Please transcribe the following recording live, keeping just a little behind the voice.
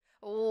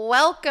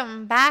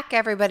Welcome back,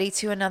 everybody,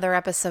 to another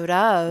episode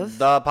of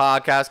The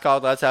podcast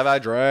called Let's Have a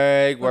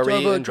Drink, where Let's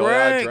we have a enjoy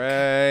our drink.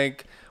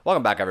 drink.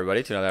 Welcome back,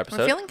 everybody, to another We're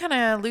episode. feeling kind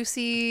of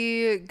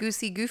loosey,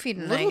 goosey, goofy A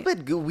tonight.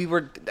 little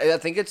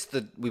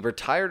bit. We were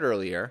tired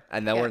earlier,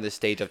 and then Yeah. we're in the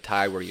stage of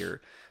tired where you're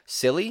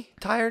silly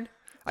tired.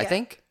 I Yeah.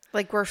 think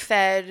Like we're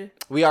fed.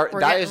 we are. We're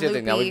That getting is the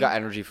thing. Now loopy. we've got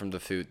energy from the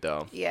food,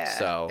 though. Yeah.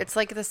 So It's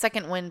like the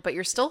second wind, but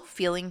you're still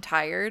feeling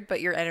tired,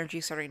 but your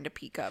energy's starting to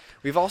peak up.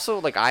 we've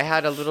also I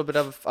had a little bit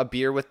of a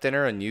beer with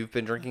dinner, and you've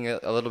been drinking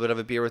a little bit of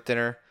a beer with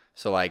dinner.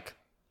 So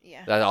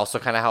Yeah. that also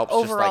kind of helps.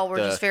 Overall, we're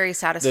just very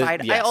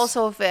satisfied. I yes.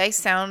 also, if I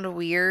sound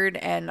weird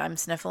and I'm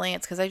sniffling,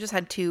 it's because I just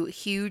had 2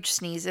 huge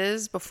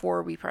sneezes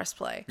before we press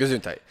play.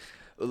 Gesundheit.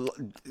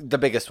 The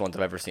biggest ones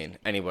I've ever seen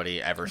anybody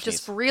ever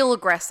Just sneeze. real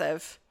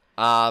aggressive.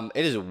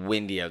 It is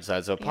windy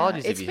outside, so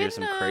apologies if you hear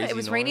some crazy It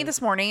was rainy noise.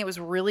 this morning. It was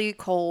really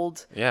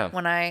cold Yeah.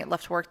 when I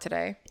left work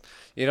today.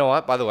 You know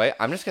what? By the way,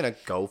 I'm just gonna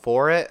go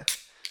for it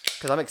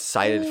because I'm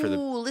excited for the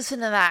Ooh, listen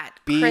to that.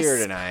 beer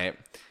Crisp. tonight,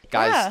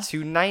 guys. Yeah.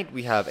 Tonight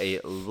we have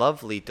a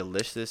lovely,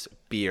 delicious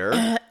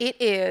beer. It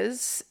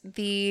is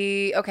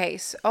the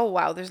oh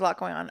wow, there's a lot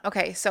going on.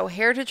 Okay, so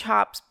Heritage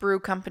Hops Brew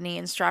Company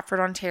in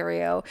Stratford,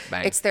 Ontario.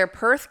 Bang. It's their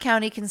Perth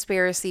County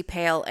Conspiracy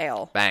Pale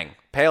Ale. Bang,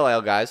 pale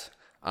ale, guys.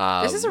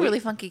 This is a really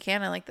funky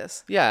can. I like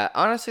this. Yeah.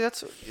 Honestly,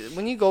 that's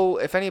when you go.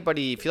 If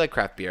you like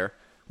craft beer,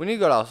 when you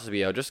go to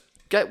LCBO, just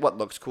get what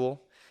looks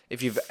cool.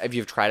 If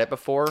you've tried it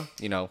before,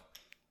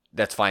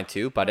 that's fine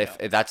too. But if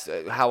that's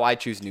how I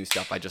choose new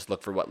stuff, I just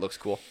look for what looks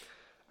cool.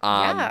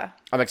 Yeah.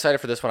 I'm excited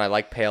for this one. I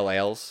like pale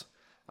ales.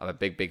 I'm a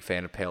big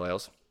fan of pale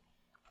ales.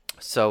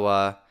 So,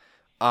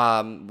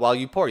 while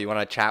you pour, you want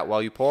to chat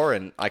while you pour,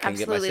 and I can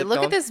get my Absolutely. sip Look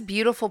going? at this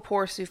beautiful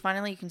pour, Sue.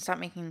 Finally, you can stop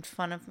making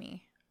fun of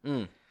me.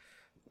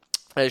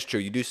 That is true.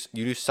 You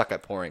do suck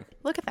at pouring.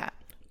 Look at that.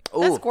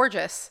 Ooh. That's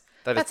gorgeous.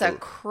 That is That's a cool.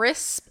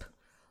 crisp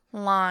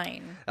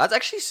line. That's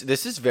actually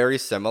this is very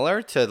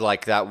similar to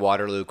like that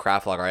Waterloo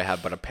craft lager I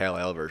have, but a pale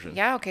ale version.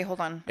 Yeah. Okay.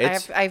 Hold on.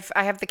 It's-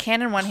 I have the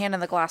can in one hand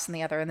and the glass in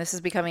the other, and this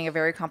is becoming a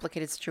very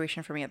complicated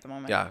situation for me at the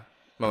moment. Yeah.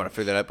 I want to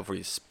figure that out before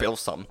you spill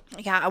something.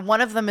 Yeah,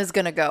 one of them is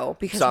gonna go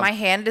because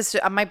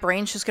my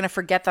brain's just gonna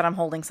forget that I'm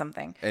holding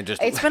something. And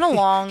just- It's been a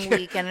long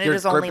week and it Your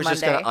is grip only is Monday.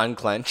 just gonna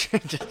unclench.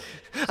 Just-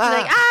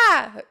 Like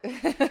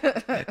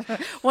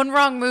one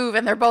wrong move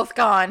and they're both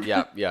gone.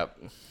 Yep.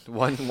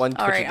 One twitch All right, of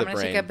I'm the gonna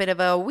brain. take a bit of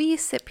a wee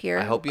sip here.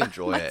 I hope you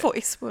enjoy my it.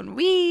 voice when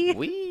wee.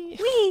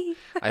 Wee.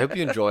 I hope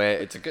you enjoy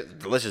it. It's a good,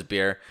 delicious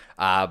beer.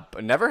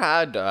 But never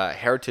had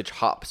Heritage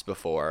Hops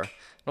before.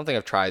 I don't think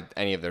I've tried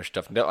any of their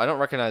stuff. No, I don't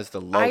recognize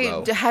the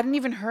logo. Hadn't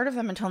even heard of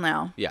them until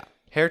now. Yeah,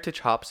 Heritage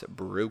Hops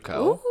Brew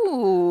Co.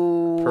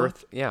 Ooh.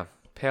 Perth, yeah,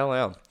 pale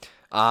ale.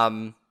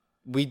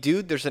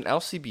 There's an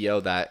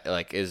LCBO that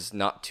is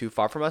not too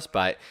far from us,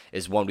 but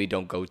is one we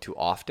don't go to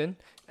often.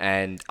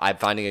 And I'm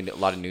finding a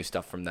lot of new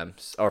stuff from them,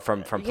 or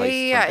from places.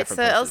 Yeah. from It's the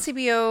different places.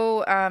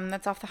 LCBO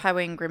that's off the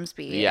highway in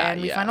Grimsby. Yeah,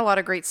 and we yeah. find a lot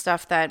of great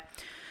stuff that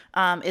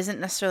isn't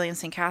necessarily in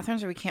St.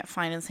 Catharines, or we can't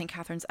find in St.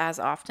 Catharines as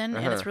often.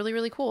 And it's really,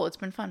 really cool. It's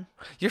been fun.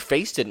 Your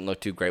face didn't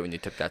look too great when you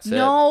took that sip.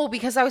 No,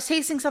 because I was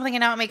tasting something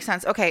and now it makes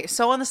sense. Okay,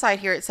 so on the side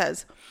here it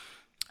says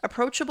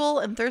approachable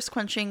and thirst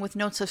quenching with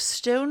notes of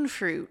stone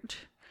fruit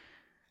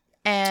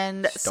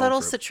and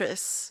subtle fruit.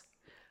 citrus,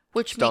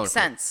 which Stone makes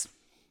fruit. sense.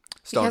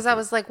 Stone Because I fruit.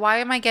 was like, why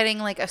am I getting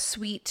like a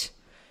sweet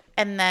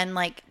and then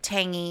like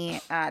tangy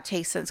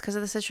taste? It's because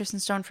of the citrus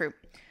and stone fruit.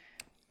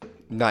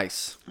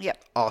 Nice.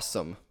 Yep.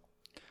 Awesome.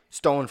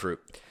 Stone fruit.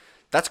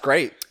 That's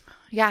great.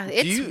 Yeah,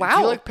 it's Do you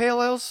wow. like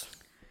pale ales?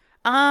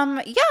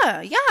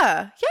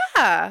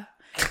 Yeah.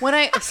 When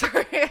I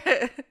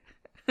sorry.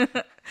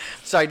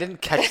 So I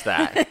didn't catch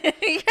that.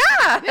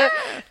 Yeah.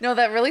 No,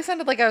 that really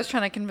sounded like I was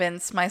trying to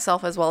convince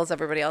myself as well as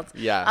everybody else.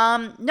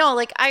 Yeah. No,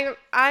 like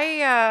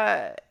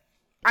I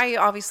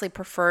obviously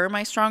prefer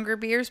my stronger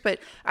beers, but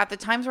at the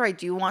times where I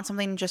do want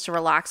something just to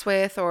relax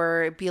with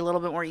or be a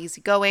little bit more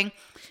easygoing,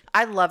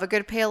 I love a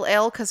good pale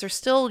ale because there's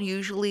still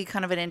usually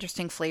kind of an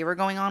interesting flavor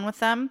going on with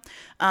them.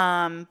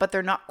 But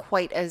they're not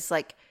quite as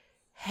like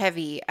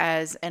heavy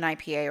as an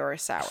IPA or a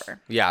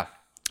sour. Yeah.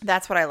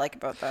 That's what I like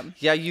about them.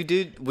 Yeah, you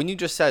did. When you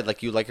just said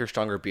you like your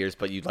stronger beers,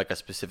 but you like a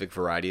specific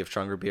variety of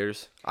stronger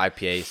beers,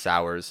 IPA,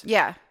 sours.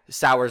 Yeah.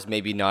 Sours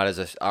maybe not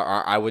as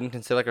I wouldn't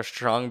consider like a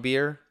strong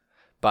beer,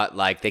 but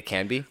they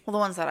can be. Well, the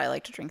ones that I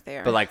like to drink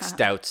there. But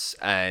stouts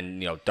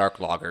and dark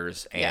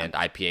lagers and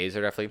IPAs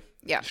are definitely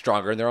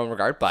stronger in their own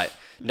regard. But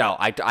no,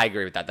 I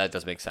agree with that. That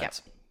does make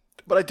sense.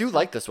 But I do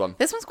like this one.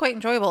 This one's quite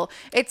enjoyable.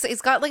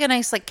 It's got like a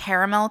nice like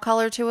caramel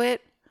color to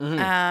it.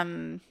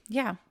 Mm-hmm.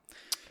 Yeah.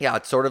 Yeah,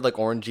 it's sort of like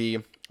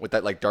orangey with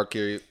that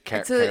darker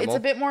caramel. It's a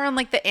bit more on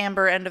like the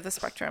amber end of the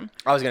spectrum.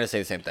 I was gonna say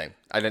the same thing.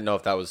 I didn't know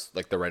if that was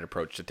the right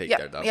approach to take Yeah.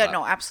 there though. Yeah. but-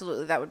 No,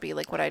 absolutely. That would be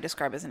like what I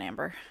describe as an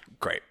amber.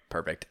 Great.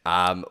 Perfect.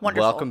 Wonderful.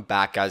 Welcome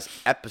back, guys.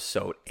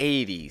 Episode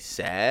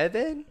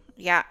 87.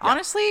 Yeah.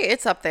 Honestly,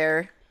 it's up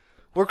there.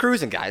 We're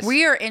cruising, guys.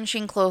 We are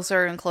inching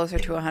closer and closer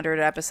to 100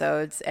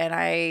 episodes, and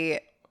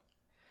I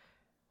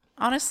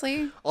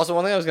honestly, Also,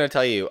 one thing I was going to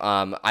tell you,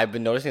 I've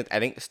been noticing that I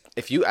think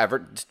if you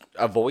ever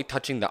avoid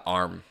touching the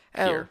arm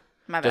here.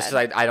 My Just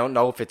bad. 'cause I don't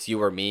know if it's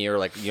you or me or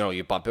like, you know,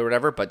 you bump it or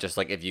whatever, but just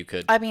like if you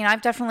could. I mean,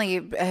 I've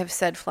definitely have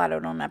said flat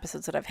out on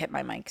episodes that I've hit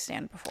my mic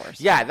stand before.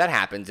 So. Yeah, that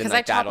happens. And 'Cause I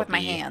like talk that'll with my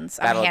be, hands.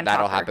 I'm a That'll hand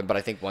that'll talker. happen. But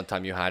I think one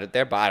time you had it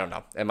there, but I don't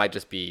know. It might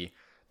just be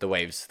the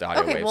waves, the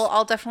audio Okay, waves. well,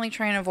 I'll definitely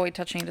try and avoid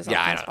touching it as Yeah,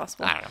 often I as don't know.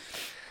 possible. I don't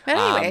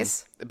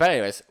know. But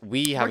anyways,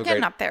 we have we're a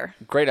getting great, up there.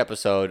 great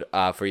episode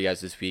for you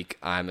guys this week.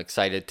 I'm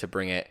excited to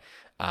bring it.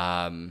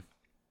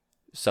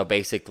 So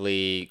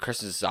basically,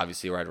 Christmas is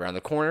obviously right around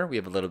the corner. We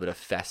have a little bit of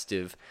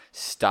festive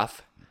stuff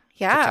to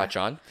Yeah. touch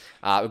on.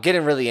 We're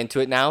getting really into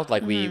it now.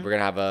 Like we're gonna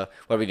have what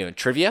are we doing?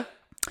 Trivia.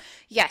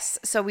 Yes,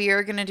 so we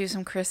are going to do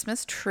some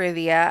Christmas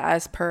trivia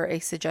as per a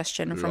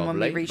suggestion from when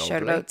we Lovely, reached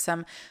out lovely. about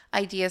some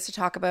ideas to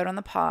talk about on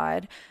the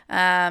pod.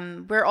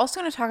 We're also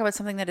going to talk about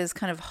something that is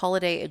kind of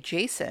holiday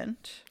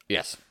adjacent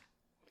Yes.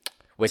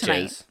 Which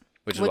tonight, is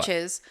which what?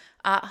 is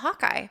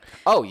Hawkeye.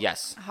 Oh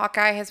yes.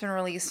 Hawkeye has been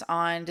released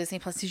on Disney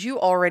Plus. Did you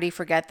already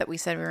forget that we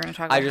said we were going to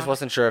talk about I just Hawkeye?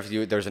 wasn't sure if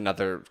there's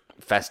another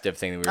festive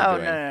thing that we were Oh,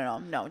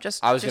 doing. no.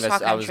 Just I was just gonna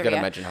Hawkeye I and was gonna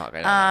trivia. mention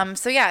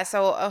Hawkeye.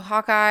 So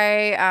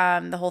Hawkeye,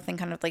 the whole thing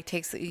kind of like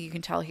you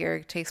can tell here,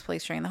 it takes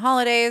place during the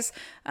holidays.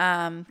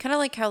 Kind of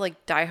like how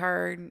like Die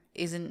Hard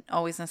isn't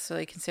always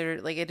necessarily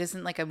considered, like it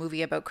isn't like a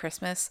movie about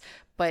Christmas,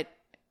 but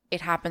it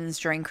happens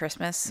during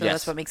Christmas. So Yes.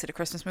 that's what makes it a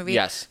Christmas movie.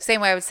 Yes.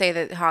 Same way I would say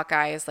that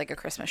Hawkeye is like a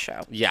Christmas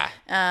show. Yeah.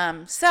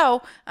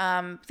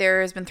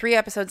 There has been 3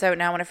 episodes out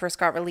now when it first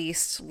got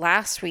released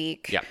last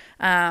week. Yeah.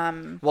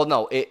 Well,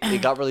 no,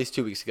 it got released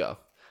 2 weeks ago,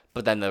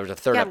 but then there was a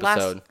third Yeah,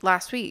 episode.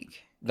 last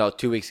week. No,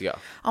 2 weeks ago.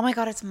 Oh my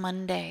God, it's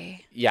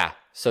Monday. Yeah.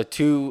 So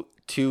two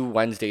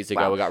Wednesdays ago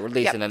Wow. it got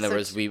released, Yep, and then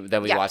so we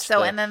yeah, watched.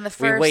 so and then the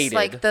we first waited.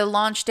 like the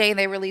launch day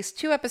they released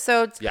 2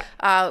 episodes.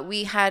 Yeah.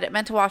 We had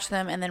meant to watch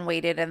them and then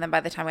waited, and then by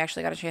the time we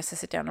actually got a chance to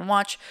sit down and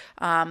watch,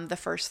 the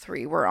first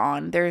 3 were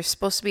on. There's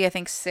supposed to be I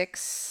think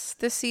 6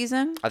 this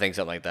season. I think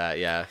something like that.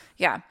 Yeah.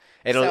 Yeah.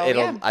 It'll So,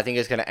 yeah. I think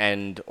it's gonna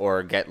end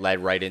or get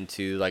led right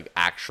into like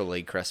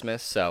actually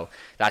Christmas, so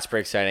that's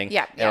pretty exciting.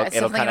 Yeah, it's it'll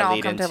definitely kind of gonna all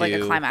lead come into to, like,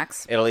 a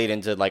climax. It'll lead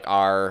into like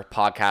our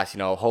podcast. You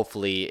know,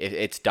 hopefully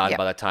it's done Yeah.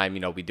 by the time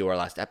we do our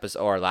last episode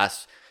or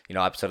last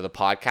episode of the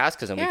podcast,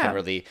 because then we Yeah. can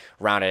really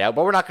round it out.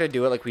 But we're not gonna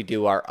do it like we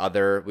do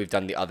we've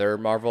done the other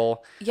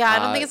Marvel. Yeah, I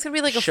don't think it's gonna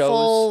be like a shows.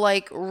 full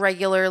like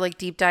regular like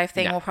deep dive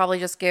thing. No. We'll probably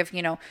just give the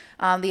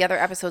other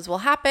episodes will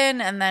happen,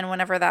 and then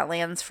whenever that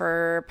lands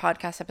for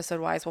podcast episode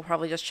wise, we'll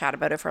probably just chat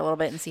about it for a little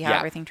bit and see how Yeah.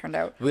 everything turned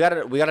out. We got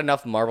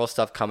enough Marvel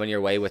stuff coming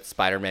your way with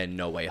Spider-Man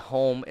No Way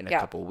Home in a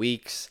Yeah. couple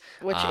weeks,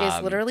 Which is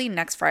literally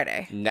next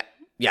Friday.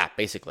 yeah,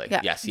 basically.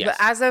 Yeah. Yes. But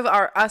as of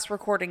us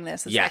recording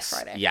this, it's next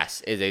Yes, Friday.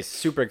 yes, it is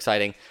super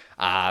exciting.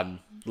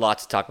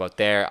 Lots to talk about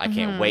there. I Mm-hmm.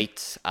 can't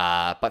wait.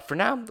 But for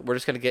now, we're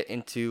just gonna get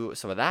into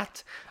some of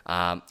that.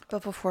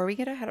 But before we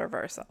get ahead of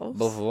ourselves,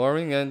 Before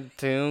we get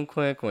too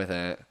quick with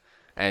it,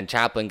 and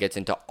Chaplin gets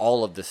into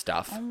all of the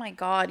stuff. oh my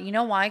God, you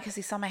know why? Because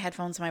he saw my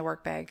headphones in my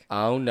work bag.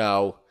 Oh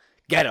no,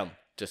 get him!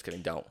 Just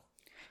kidding, don't.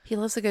 He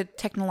loves a good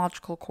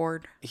technological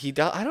cord. He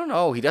does. I don't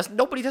know. He doesn't.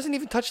 Nobody doesn't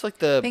even touch like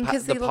the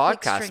Because the they look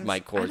like podcast strings.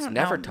 mic I cords. don't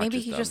Never know. touches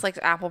Maybe he them. just likes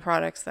Apple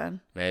products then.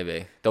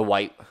 Maybe the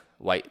white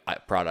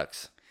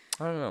products.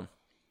 I don't know.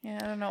 Yeah,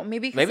 I don't know.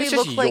 Maybe because Maybe they it's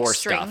just look like your stuff.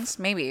 strings.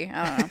 Maybe.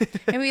 I don't know.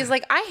 Maybe he's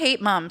like, I hate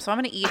Mom, so I'm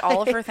going to eat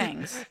all of her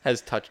things.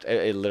 Has touched.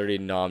 It literally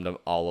nommed him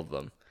all of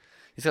them.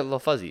 He's got a little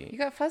fuzzy. You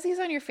got fuzzies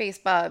on your face,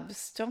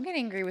 Bubs. Don't get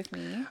angry with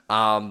me.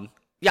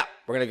 Yeah,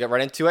 we're gonna get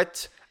right into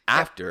it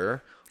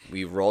after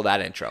we roll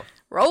that intro.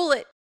 Roll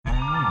it.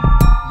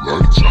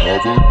 Let's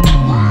have a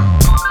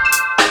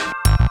drink.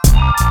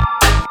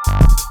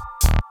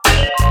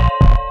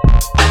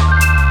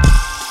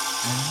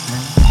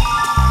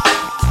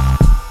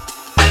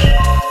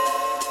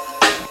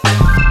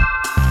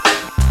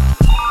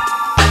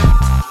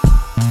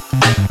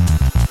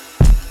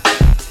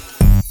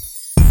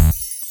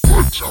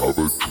 Let's have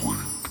a drink.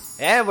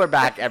 And we're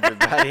back,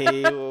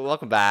 everybody.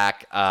 Welcome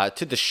back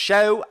to the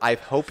show. I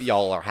hope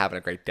y'all are having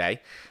a great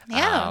day.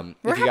 Yeah,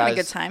 we're if you having a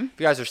guys- good time. If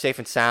you guys are safe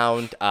and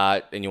sound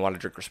and you want to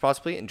drink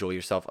responsibly, enjoy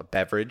yourself a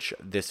beverage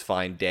this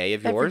fine day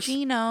of yours.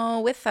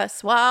 Beveragino with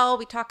us while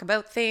we talk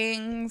about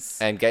things.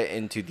 And get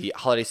into the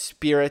holiday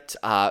spirit.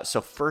 So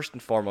first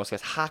and foremost,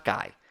 guys,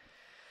 Hawkeye.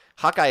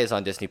 Hawkeye is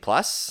on Disney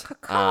Plus.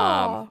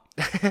 Caw.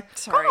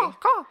 Sorry.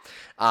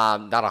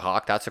 Not a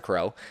hawk, that's a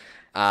crow.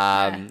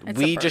 it's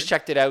We a just bird.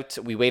 checked it out.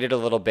 We waited a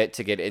little bit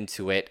to get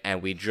into it,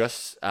 and we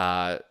just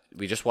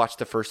watched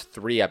the first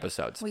 3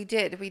 episodes. We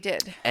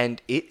did.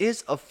 And it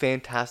is a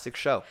fantastic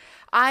show.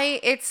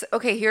 It's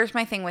okay. Here's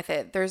my thing with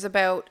it. There's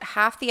about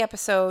half the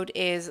episode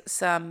is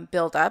some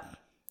build up.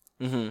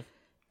 Mm-hmm.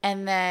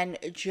 And then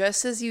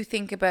just as you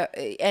think about,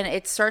 and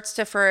it starts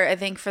to, I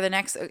think for the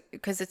next,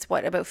 because it's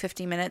about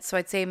 50 minutes. So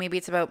I'd say maybe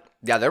it's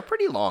Yeah, they're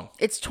pretty long.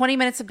 it's 20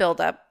 minutes of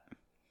build up.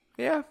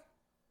 Yeah.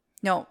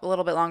 No, a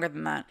little bit longer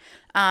than that.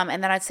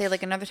 And then I'd say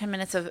like another 10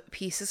 minutes of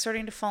pieces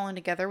starting to fall in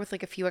together with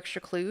like a few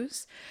extra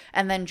clues.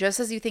 And then just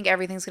as you think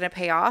everything's going to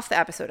pay off, the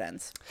episode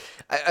ends.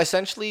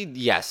 Essentially,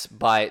 yes.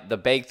 But the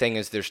big thing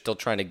is they're still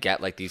trying to get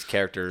like these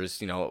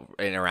characters,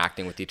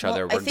 interacting with each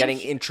other. I We're think- getting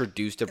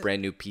introduced to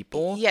brand new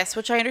people. Yes,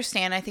 which I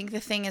understand. I think the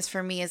thing is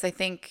for me is I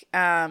think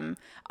and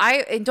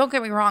don't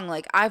get me wrong,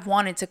 like I've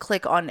wanted to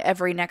click on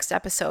every next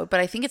episode, but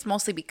I think it's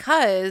mostly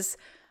because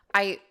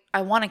I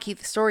want to keep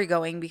the story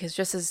going because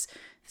just as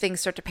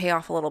things start to pay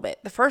off a little bit.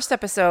 The first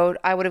episode,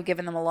 I would have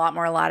given them a lot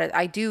more latitude.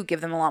 I do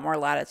give them a lot more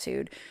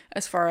latitude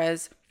as far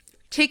as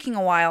taking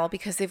a while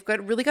because they've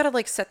really got to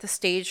like set the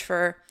stage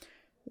for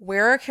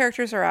where our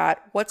characters are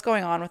at, what's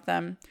going on with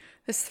them.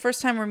 This is the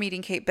first time we're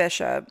meeting Kate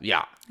Bishop.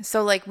 Yeah.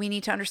 So, like, we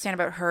need to understand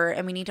about her,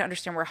 and we need to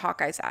understand where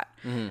Hawkeye's at,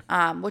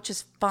 which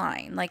is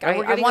fine. Like, And I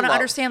we're getting want a to lot-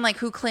 understand, like,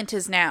 who Clint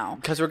is now.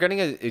 Because we're getting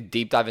a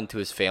deep dive into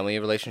his family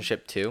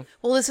relationship too.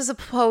 Well, this is a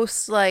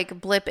post,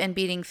 like, blip and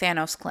beating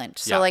Thanos Clint.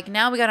 So, Yeah. like,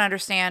 now we got to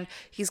understand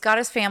he's got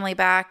his family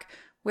back.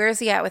 Where is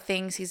he at with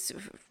things? He's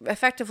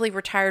effectively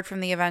retired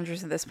from the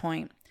Avengers at this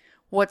point.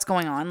 What's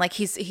going on? Like,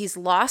 he's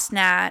lost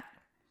Nat.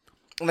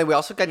 And then we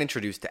also got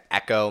introduced to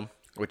Echo,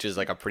 which is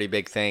like a pretty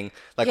big thing.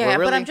 Like, Yeah, we're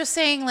really... but I'm just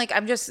saying, like,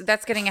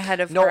 that's getting ahead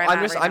of No, where I'm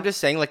at just right now.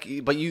 saying, like,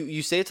 but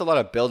you say it's a lot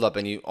of build up,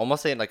 and you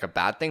almost say it like a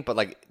bad thing, but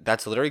like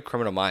that's literally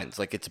Criminal Minds.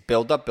 Like, it's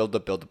build up,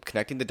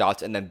 connecting the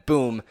dots, and then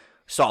boom,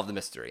 solve the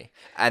mystery.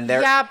 And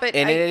Yeah, but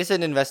it is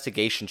an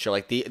investigation show.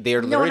 Like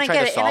they're No, literally and I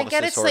trying get to it. And I solve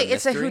get this it's sort like of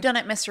it's a mystery.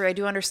 whodunit mystery. I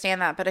do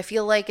understand that, but I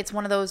feel like it's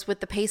one of those with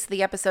the pace of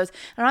the episodes.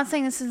 I'm not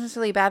saying this is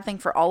necessarily a bad thing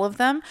for all of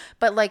them,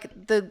 but like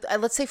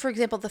let's say for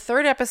example, the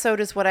third episode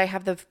is what I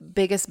have the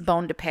biggest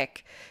bone to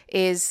pick.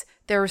 Is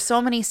there were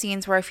so many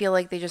scenes where I feel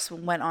like they just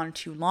went on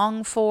too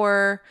long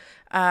for.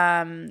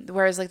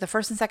 Whereas like the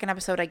first and second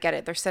episode, I get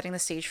it. They're setting the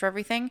stage for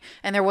everything,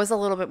 and there was a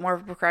little bit more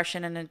of a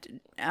progression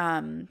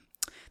and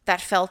that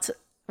felt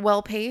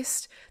well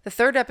paced. The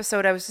third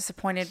episode I was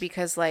disappointed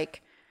because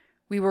like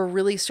we were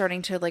really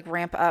starting to like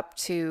ramp up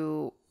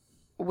to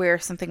where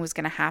something was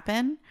going to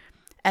happen,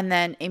 and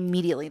then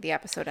immediately the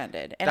episode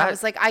ended and I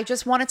was like, I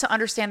just wanted to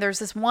understand. There's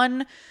this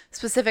one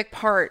specific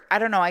part, I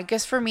don't know, I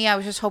guess for me I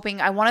was just hoping,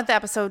 I wanted the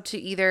episode to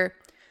either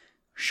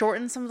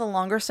shorten some of the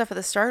longer stuff at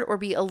the start or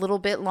be a little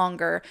bit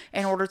longer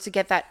in order to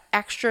get that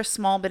extra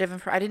small bit of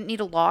information. I didn't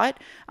need a lot.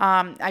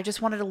 I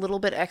just wanted a little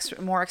bit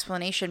more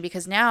explanation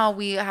because now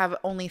we have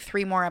only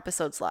 3 more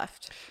episodes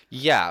left.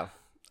 Yeah.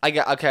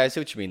 Okay, I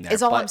see what you mean there.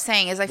 Is all but I'm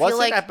saying is I feel wasn't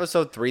like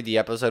episode 3 the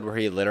episode where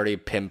he literally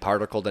pin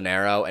particled an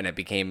arrow and it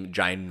became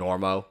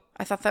ginormo?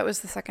 I thought that was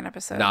the second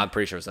episode. No, I'm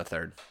pretty sure it was the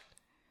third.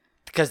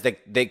 Because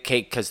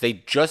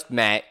they just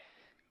met.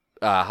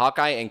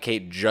 Hawkeye and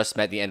Kate just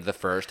met at the end of the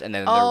first, and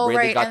then they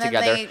really got and then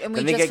together. and then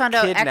we they just get found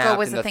out Echo kidnapped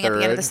was in the thing at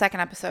the end of the third. second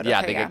episode. Yeah,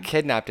 Okay, they get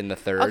kidnapped in the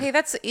third. Okay,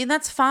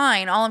 that's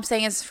fine. All I'm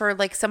saying is for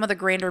like some of the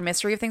grander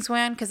mystery of things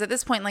going on, because at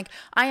this point, like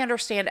I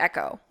understand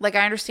Echo, like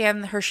I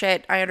understand her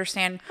shit, I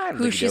understand I don't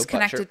who think you she's do, but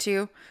connected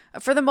to.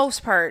 For the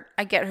most part,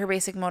 I get her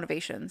basic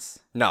motivations.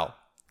 No,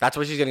 that's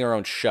why she's getting her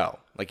own show.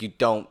 Like you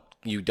don't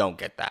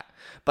get that.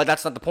 But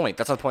that's not the point.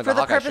 That's not the point For of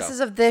the the Hawkeye purposes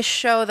show. of this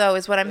show, though,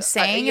 is what I'm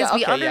saying yeah, is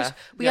okay,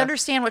 we yeah.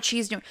 understand what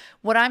she's doing.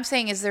 What I'm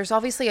saying is there's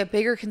obviously a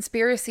bigger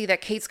conspiracy that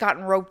Kate's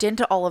gotten roped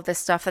into all of this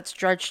stuff that's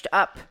dredged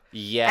up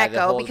Yeah, the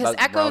Echo whole because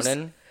about Echo's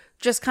Ronan.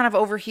 just kind of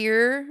over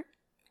here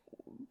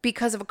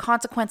because of a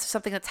consequence of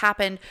something that's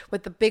happened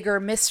with the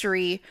bigger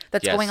mystery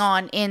that's Yes. going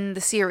on in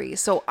the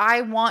series. So I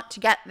want to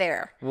get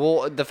there.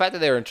 Well, the fact that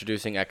they're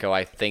introducing Echo,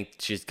 I think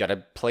she's got to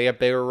play a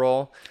bigger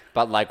role.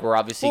 But like we're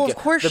obviously Well, of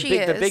course she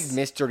The big is.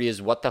 mystery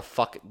is what the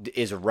fuck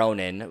is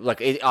Ronan?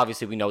 Like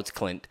obviously we know it's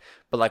Clint,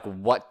 but like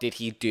what did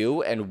he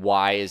do and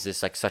why is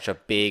this like such a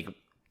big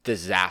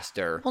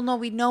disaster? Well, no,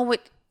 we know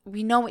what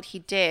he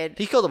did.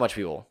 He killed a bunch of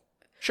people.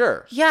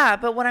 Sure. Yeah,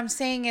 but what I'm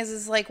saying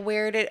is like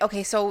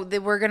okay, so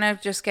we're gonna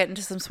just get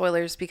into some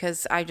spoilers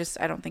because I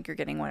don't think you're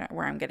getting where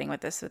I'm getting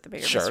with this with the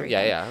bigger Sure. mystery.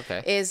 Yeah. thing. Yeah.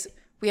 Okay. Is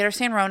we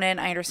understand Ronan,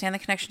 I understand the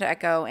connection to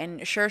Echo,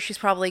 and sure, she's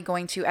probably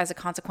going to, as a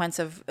consequence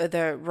of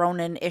the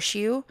Ronan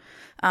issue,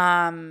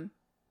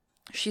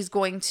 she's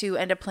going to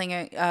end up playing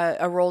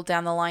a role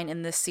down the line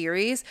in this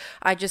series.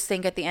 I just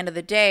think at the end of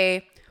the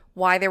day,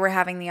 why they were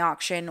having the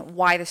auction,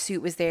 why the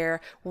suit was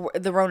there,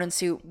 the Ronan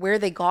suit, where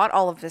they got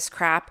all of this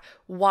crap,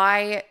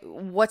 Armand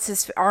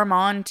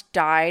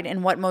died,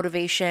 and what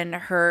motivation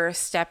her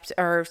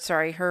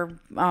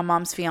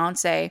mom's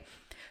fiance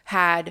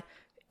had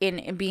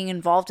in being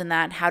involved in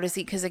that. How does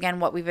he? Because again,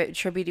 what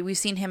we've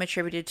seen him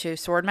attributed to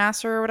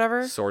Swordmaster or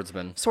whatever.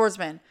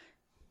 Swordsman.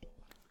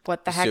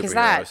 What the heck is Superhero,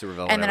 that?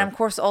 supervillain, And then whatever. of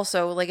course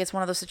also like it's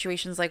one of those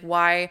situations like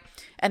why,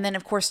 and then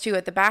of course too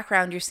at the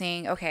background you're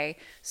seeing, okay,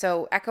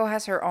 so Echo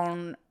has her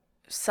own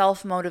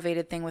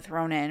self-motivated thing with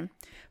Ronan,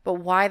 but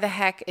why the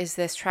heck is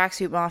this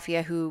tracksuit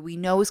mafia who we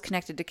know is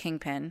connected to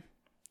Kingpin?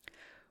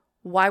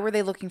 Why were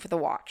they looking for the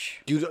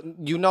watch?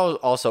 You know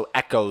also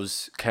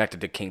Echo's connected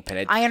to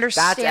Kingpin. I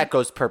understand. That's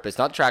Echo's purpose,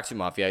 not Tracksuit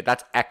Mafia.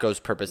 That's Echo's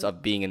purpose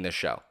of being in this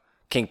show.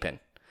 Kingpin.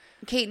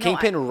 Kate, no,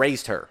 Kingpin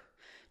raised her.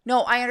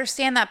 No, I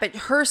understand that, but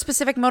her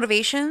specific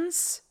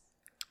motivations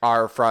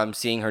are from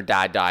seeing her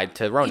dad died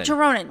to Ronan. To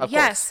Ronan, Of course.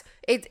 yes.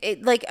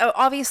 It like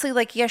obviously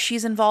like yes,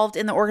 she's involved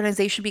in the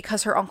organization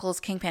because her uncle is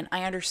Kingpin.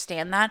 I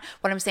understand that.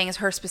 What I'm saying is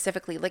her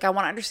specifically. Like I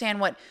want to understand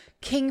what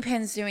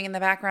Kingpin's doing in the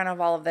background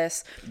of all of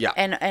this. Yeah.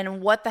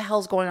 And what the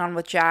hell's going on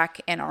with Jack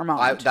and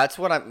Armand. That's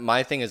what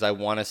my thing is. I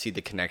want to see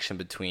the connection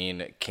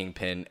between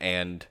Kingpin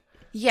and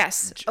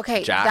Yes.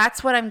 Okay. Jack.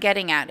 That's what I'm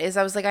getting at. Is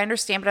I was like, I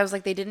understand, but I was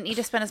like, they didn't need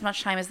to spend as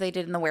much time as they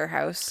did in the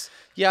warehouse.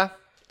 yeah.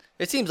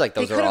 It seems like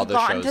those They are could all have the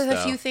gotten shows. to a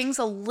though. few things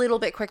a little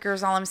bit quicker.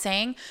 Is all I'm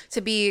saying.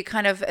 To be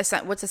kind of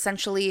what's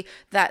essentially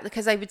that,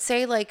 because I would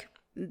say like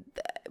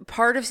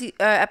part of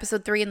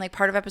episode 3 and like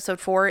part of episode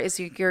 4 is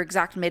your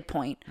exact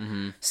midpoint.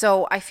 Mm-hmm.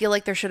 So I feel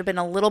like there should have been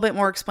a little bit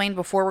more explained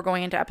before we're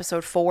going into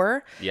episode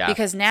 4. Yeah.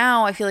 Because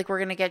now I feel like we're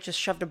going to get just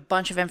shoved a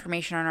bunch of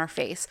information on our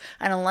face.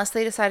 And unless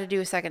they decide to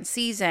do a second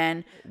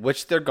season,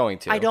 Which they're going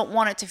to. I don't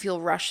want it to feel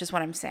rushed is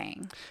what I'm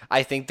saying.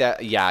 I think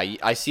that, yeah,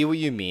 I see what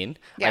you mean.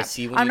 Yeah. I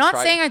see when I'm you not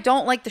try, saying I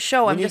don't like the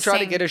show. when I'm you just try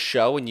saying to get a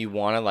show and you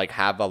want to like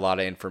have a lot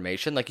of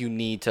information, like you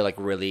need to like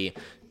really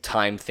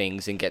time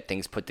things and get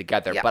things put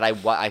together. Yeah. But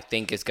what I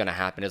think is going to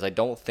happen is I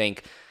don't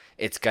think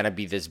it's going to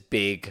be this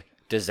big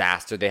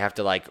disaster. They have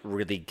to like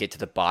really get to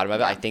the bottom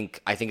of it. I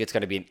think it's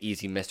going to be an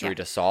easy mystery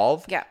to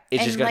solve. Yeah. It's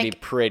And, just going to like- be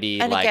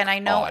pretty And like again, I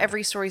know odd.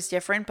 every story's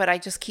different, but I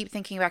just keep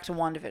thinking back to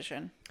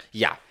WandaVision.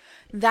 Yeah.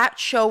 That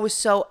show was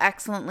so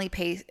excellently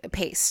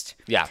paced.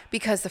 Yeah.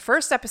 Because the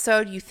first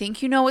episode, you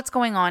think you know what's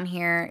going on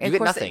here. You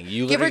get nothing.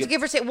 You give literally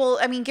or take. Well,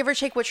 I mean, give or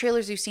take what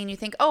trailers you've seen, you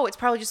think, oh, it's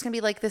probably just gonna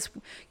be like this,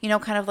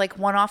 kind of like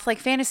one-off like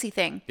fantasy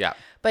thing. Yeah.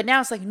 But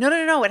now it's like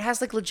no. It has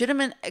like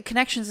legitimate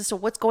connections as to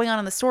what's going on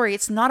in the story.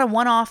 It's not a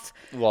one-off.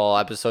 Well,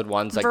 episode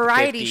 1's like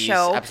Variety 50s,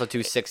 show. episode 2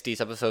 60s,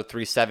 episode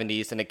 3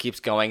 70s, and it keeps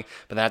going.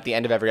 But then at the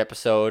end of every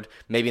episode,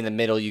 maybe in the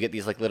middle, you get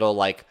these like little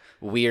like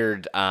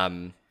weird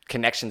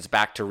connections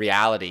back to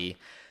reality,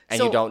 and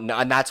So- you don't know.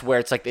 And that's where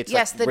it's like it's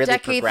Yes, like the really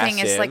decade thing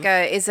is like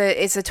is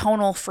a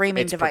tonal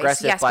framing It's device.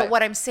 progressive, Yes, but but-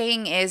 what I'm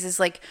saying is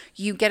like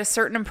you get a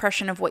certain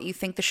impression of what you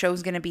think the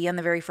show's going to be in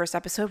the very first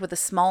episode with a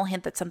small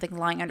hint that something's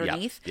lying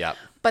underneath. yep.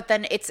 But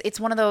then it's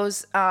one of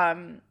those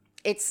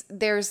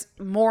there's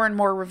more and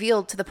more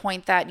revealed to the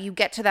point that you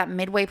get to that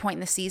midway point in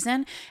the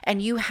season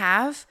and you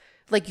have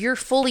like you're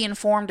fully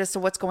informed as to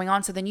what's going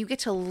on, so then you get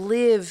to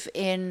live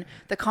in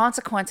the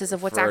consequences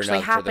of what's For actually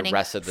the happening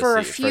rest of the for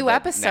a for few the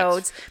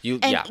episodes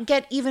next- and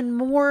get even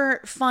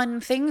more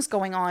fun things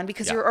going on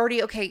because Yeah. you're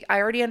already okay. I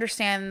already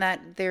understand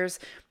that there's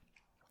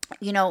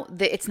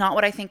it's not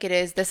what I think it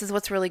is. This is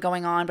what's really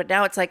going on. But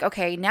now it's like,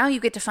 okay, now you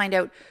get to find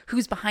out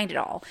who's behind it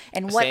all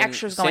and what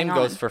extras going on.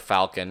 Same goes for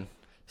Falcon.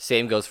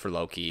 Same goes for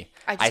Loki.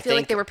 I just feel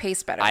like they were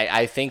paced better.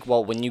 I think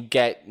when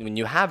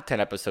you have 10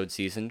 episode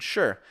seasons,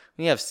 sure.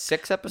 When you have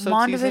 6 episode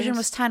WandaVision seasons,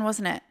 was 10,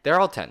 wasn't it? they're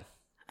all 10.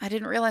 I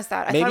didn't realize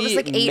that. I thought it was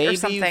like 8 maybe or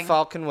something.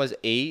 Falcon was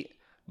 8,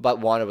 but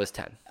Wanda was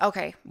 10.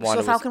 Okay.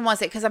 Wanda So Falcon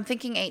was it? Because I'm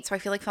thinking 8, so I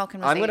feel like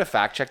Falcon was 8. I'm going to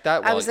fact check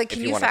that. I was like, if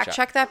can you wanna fact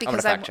check that? I'm gonna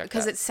Because fact check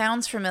because that. it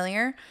sounds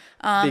familiar.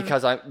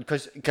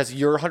 Because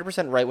you're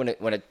 100% right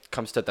when it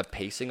comes to the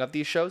pacing of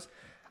these shows.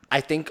 I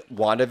think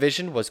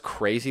WandaVision was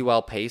crazy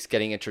well paced,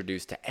 getting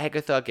introduced to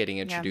Agatha, getting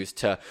introduced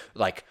to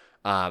like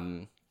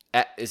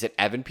is it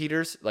Evan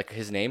Peters, like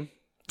his name?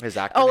 His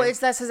actor Oh, name?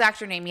 that's his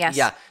actor name. Yes.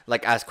 Yeah,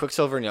 like as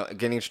Quicksilver,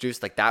 getting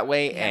introduced like that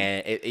way,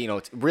 and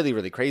it's really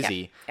really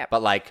crazy. Yep.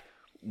 But like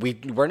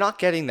we're not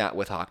getting that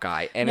with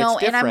Hawkeye, and No,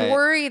 it's and different. I'm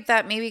worried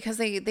that maybe because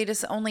they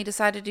just only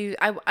decided to do.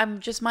 I'm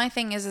just my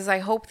thing is I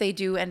hope they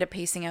do end up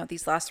pacing out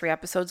these last 3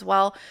 episodes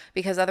well,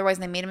 because otherwise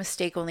they made a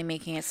mistake only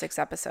making it 6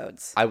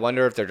 episodes. I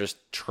wonder if they're just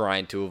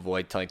trying to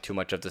avoid telling too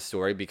much of the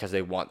story because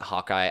they want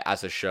Hawkeye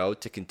as a show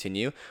to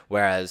continue,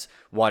 whereas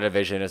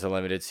WandaVision is a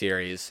limited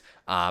series,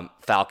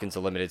 Falcon's a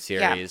limited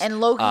series,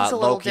 and Loki's a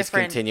little Loki's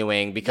different.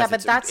 continuing because Yeah, but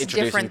it's that's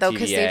introducing different though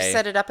because they've TVA.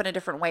 set it up in a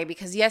different way.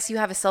 Because yes, you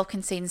have a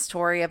self-contained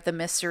story of the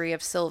mystery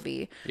of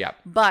Sylvie. Yeah.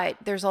 But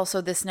there's also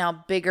this now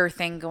bigger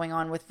thing going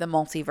on with the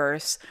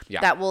multiverse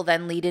Yeah. that will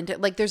then lead into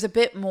like there's a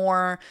bit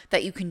more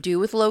that you can do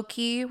with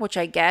Loki, which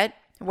I get.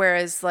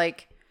 Whereas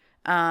like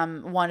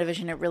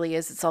WandaVision, it really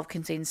is a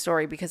self-contained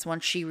story because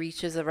once she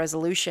reaches a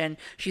resolution,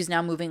 she's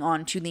now moving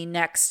on to the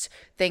next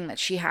thing that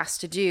she has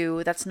to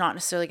do. That's not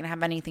necessarily going to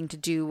have anything to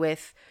do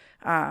with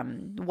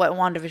what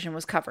WandaVision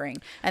was covering.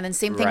 And then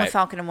same thing with Right.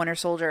 Falcon and Winter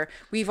Soldier.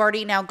 We've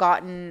already now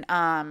gotten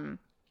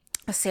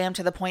Sam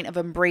to the point of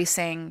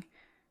embracing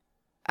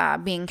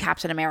being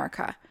Captain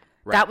America.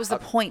 Right. That was the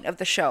point of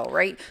the show,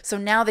 right? So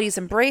now that he's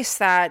embraced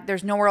that,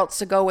 there's nowhere else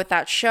to go with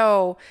that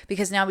show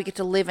because now we get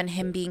to live in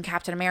him being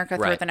Captain America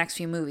throughout Right. the next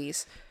few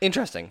movies.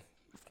 Interesting.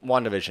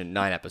 WandaVision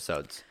 9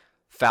 episodes,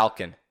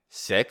 Falcon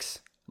 6,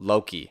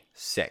 Loki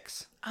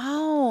 6.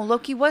 Oh,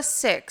 Loki was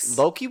 6.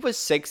 Loki was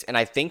 6, and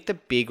I think the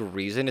big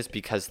reason is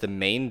because the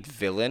main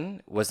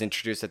villain was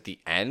introduced at the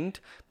end,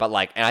 and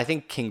I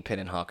think Kingpin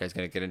and Hawkeye is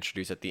going to get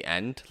introduced at the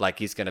end, like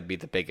he's going to be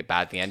the big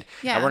bad at the end,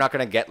 Yeah. and we're not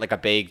going to get like a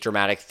big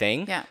dramatic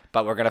thing, Yeah.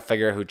 but we're going to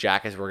figure out who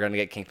Jack is, we're going to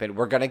get Kingpin,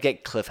 we're going to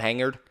get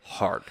cliffhangered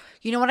hard.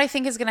 You know what I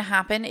think is going to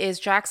happen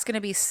is Jack's going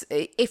to be,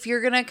 if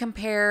you're going to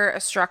compare a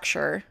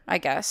structure, I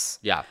guess,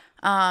 Yeah.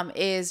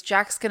 is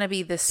Jack's gonna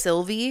be the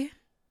Sylvie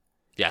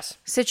Yes.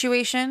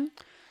 situation,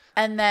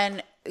 and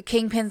then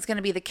Kingpin's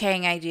gonna be the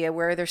Kang idea,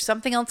 where there's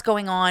something else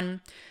going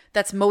on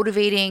that's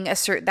motivating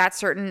that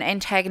certain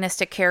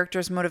antagonistic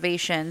character's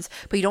motivations,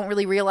 but you don't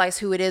really realize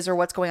who it is or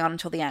what's going on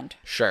until the end.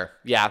 Sure.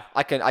 Yeah.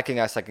 I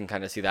guess I can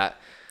kind of see that.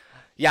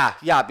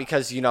 Yeah,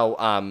 because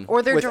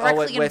Or they're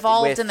directly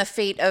involved in the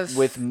fate of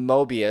with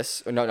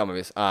Mobius. No, not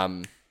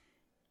Mobius.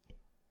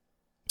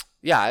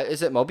 Yeah,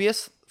 is it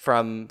Mobius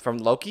from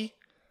Loki?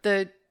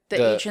 the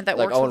agent that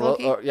works with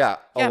Loki. Mobius.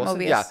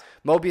 Yeah,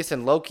 Mobius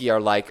and Loki are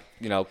like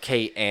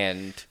Kate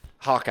and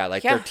Hawkeye.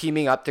 Like they're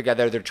teaming up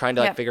together. They're trying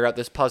to figure out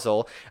this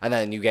puzzle, and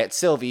then you get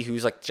Sylvie,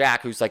 who's like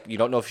Jack, who's like you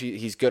don't know if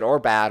he's good or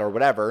bad or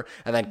whatever,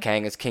 and then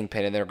Kang is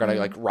Kingpin, and they're gonna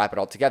like wrap it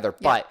all together,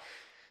 but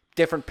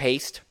different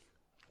paced.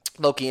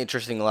 Loki,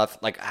 interesting enough,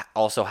 like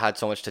also had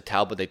so much to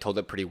tell, but they told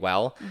it pretty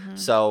well.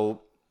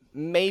 So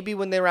maybe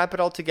when they wrap it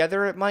all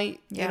together, it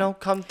might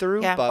come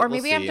through. Yeah, but or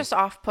maybe we'll I'm see. just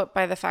off put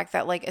by the fact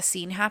that like a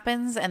scene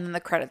happens and then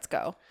the credits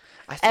go.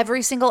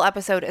 Every single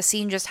episode, a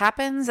scene just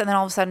happens, and then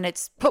all of a sudden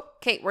it's poop.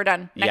 Kate, we're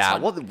done. Next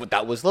one. Well,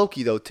 that was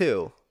Loki though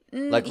too.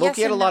 Like yes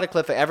Loki had a and lot no. of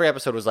cliff. Every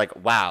episode was like,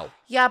 wow.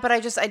 Yeah, but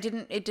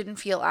it didn't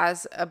feel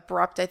as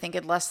abrupt. I think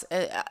unless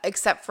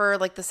except for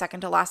like the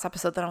second to last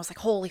episode, then I was like,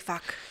 holy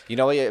fuck. You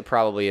know what it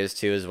probably is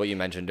too, is what you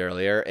mentioned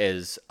earlier,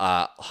 is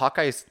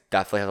Hawkeye's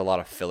definitely has a lot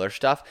of filler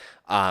stuff.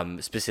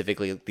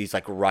 Specifically these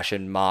like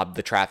Russian mob,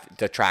 the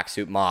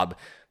tracksuit mob,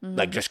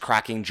 like just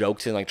cracking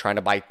jokes and like trying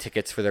to buy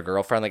tickets for their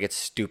girlfriend. Like it's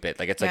stupid.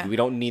 Like it's like we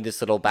don't need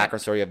this little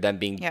background story of them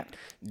being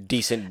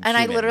decent. And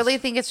humans. I literally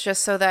think it's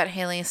just so that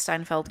Haley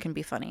Steinfeld can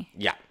be funny.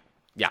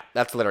 Yeah,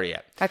 that's literally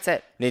it. That's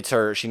it.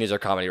 She needs her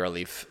comedy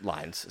relief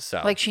lines.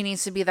 So Like she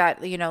needs to be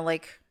that,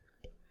 like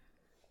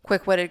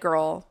quick-witted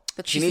girl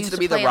that she she needs seems to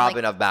be the play in,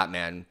 Robin like, of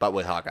Batman, but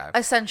with Hawkeye.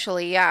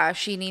 essentially, yeah.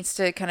 She needs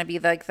to kind of be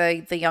like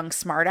the young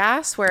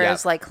smartass,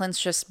 whereas like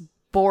Clint's just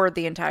bored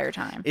the entire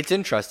time. It's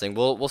interesting.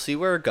 We'll see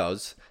where it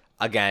goes.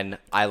 Again,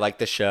 I like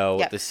the show.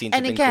 Yeah. The scenes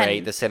And have been again,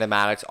 great. The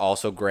cinematics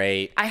also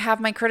great. I have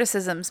my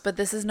criticisms, but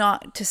this is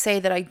not to say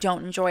that I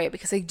don't enjoy it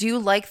because I do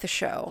like the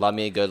show. Love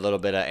me a good little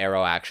bit of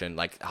arrow action.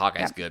 Like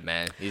Hawkeye's good,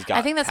 man. He's got.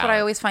 I think that's what I talent.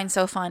 always find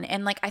so fun.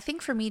 And like I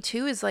think for me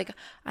too is like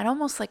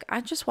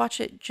I'd just watch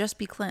it just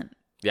be Clint.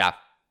 Yeah.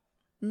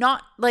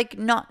 Not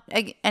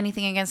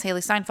anything against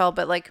Haley Steinfeld,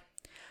 but like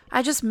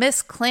I just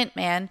miss Clint,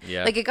 man.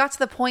 Yeah. Like it got to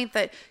the point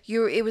that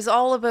it was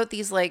all about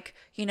these like,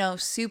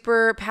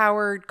 super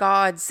powered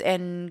gods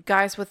and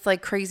guys with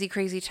like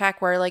crazy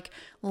tech where like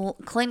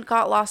Clint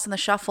got lost in the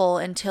shuffle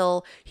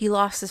until he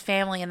lost his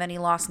family and then he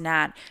lost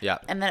Nat. Yeah.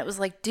 And then it was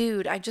like,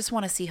 dude, I just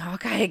want to see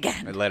Hawkeye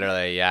again.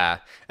 Literally, yeah.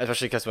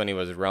 Especially because when he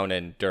was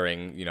Ronin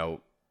during,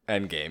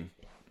 Endgame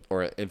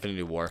or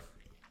Infinity War,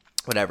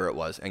 whatever it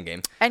was,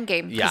 Endgame.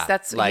 Endgame, because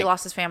that's he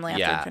lost his family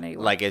after Infinity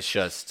War. Like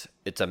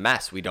it's a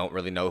mess. We don't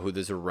really know who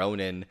this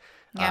Ronin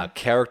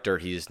character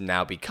he's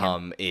now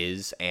become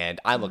is, and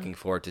I'm looking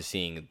forward to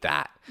seeing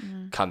that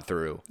come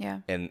through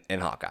in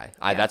Hawkeye.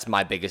 That's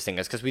my biggest thing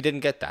is because we didn't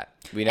get that.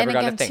 We never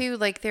got a thing. Too,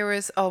 like there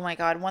was, oh my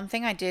God, one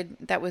thing I did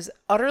that was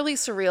utterly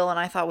surreal and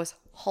I thought was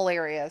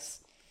hilarious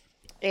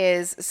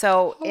is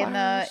in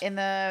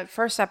the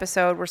first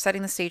episode, we're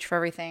setting the stage for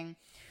everything.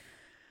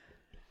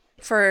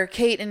 For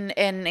Kate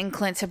and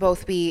Clint to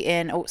both be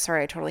in. Oh,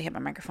 sorry, I totally hit my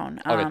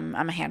microphone. I'm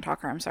a hand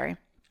talker. I'm sorry.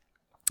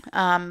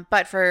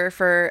 But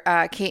for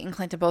Kate and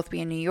Clint to both be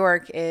in New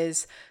York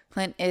is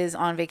Clint is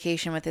on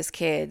vacation with his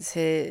kids.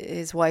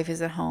 His wife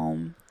is at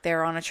home.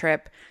 They're on a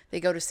trip.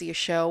 They go to see a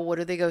show. What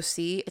do they go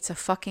see? It's a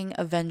fucking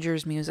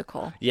Avengers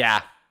musical.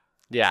 Yeah.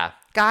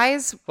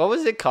 Guys, What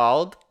was it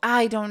called?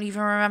 I don't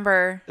even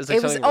remember. Is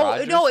it something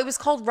Rogers? no, it was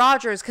called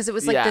Rogers because it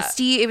was like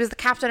it was the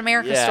Captain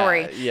America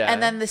story. Yeah.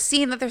 And then the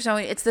scene that they're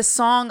showing, it's the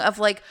song of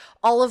like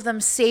all of them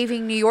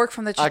saving New York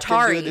from the Chitauri.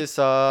 I can do this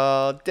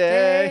all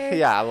day.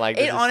 Yeah, I'm like,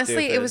 this It is honestly,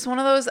 stupid. it was one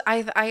of those.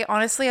 I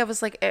honestly, I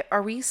was like,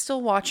 are we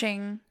still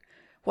watching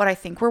what I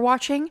think we're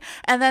watching?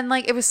 And then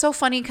like it was so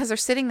funny because they're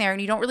sitting there and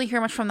you don't really hear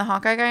much from the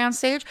Hawkeye guy on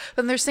stage,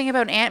 but then they're singing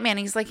about Ant-Man.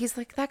 He's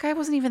like that guy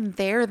wasn't even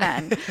there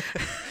then.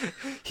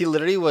 He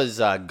literally was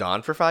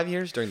gone for 5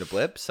 years during the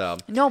blip. So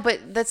No,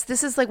 but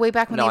this is like way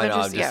back when no, the I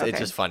know. Avengers. It's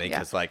just funny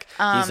because like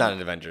he's not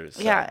an Avengers.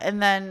 So. Yeah,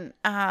 and then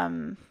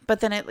but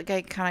then it like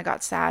I kind of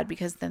got sad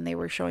because then they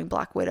were showing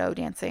Black Widow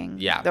dancing.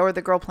 Yeah. Or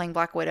the girl playing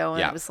Black Widow,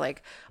 and Yeah. it was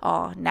like,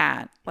 oh,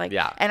 Nat. Like,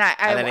 Yeah. And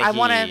I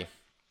want to.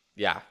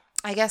 Yeah.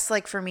 I guess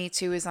like for me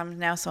too is I'm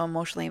now so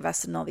emotionally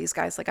invested in all these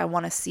guys. Like I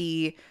want to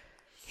see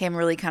him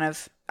really kind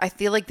of. I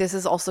feel like this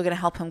is also going to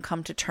help him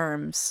come to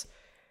terms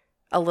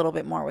a little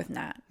bit more with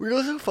Nat. We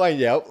also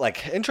find out,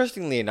 like,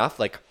 interestingly enough,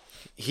 like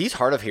he's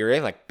hard of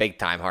hearing, like big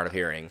time hard of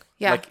hearing.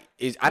 Yeah. Like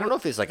I don't know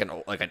if it's like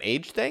an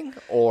age thing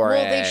or.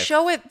 Well, they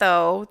show it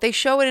though. They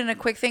show it in a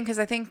quick thing because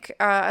I think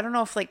I don't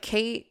know if like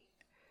Kate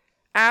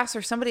asked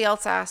or somebody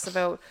else asked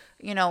about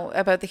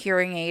the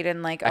hearing aid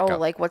and like Echo.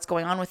 like what's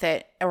going on with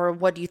it or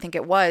what do you think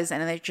it was,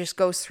 and then it just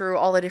goes through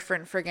all the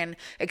different friggin'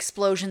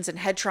 explosions and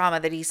head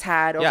trauma that he's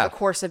had over the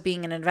course of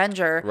being an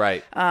Avenger,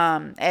 Right.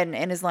 and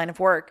in his line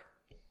of work.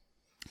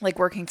 like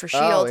working for Oh,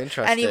 Shield,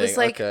 interesting. and he was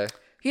like, Okay.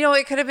 you know,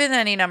 it could have been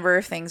any number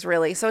of things,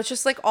 really. So it's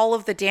just like all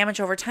of the damage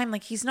over time.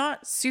 Like he's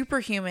not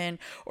superhuman,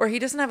 or he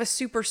doesn't have a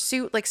super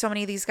suit like so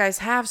many of these guys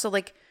have. So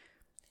like,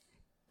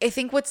 I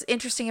think what's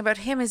interesting about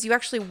him is you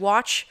actually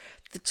watch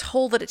the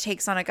toll that it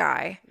takes on a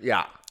guy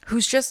Yeah.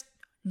 who's just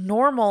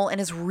normal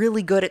and is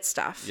really good at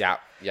stuff. Yeah.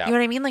 Yeah. You know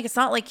what I mean? Like it's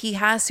not like he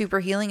has super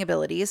healing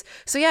abilities.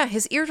 So yeah,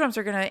 his eardrums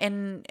are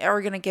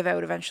gonna give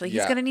out eventually. He's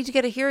Yeah. gonna need to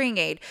get a hearing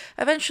aid.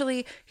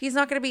 Eventually, he's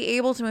not gonna be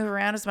able to move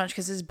around as much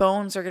because his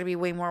bones are gonna be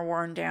way more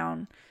worn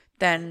down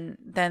than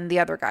the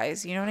other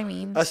guys. You know what I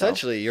mean? So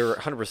Essentially, you're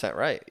 100%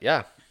 right.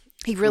 Yeah.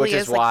 he really which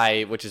is. is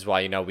like, which is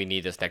why we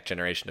need this next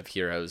generation of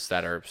heroes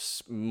that are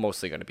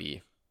mostly going to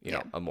be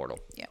Yeah. immortal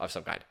Yeah. of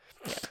some kind.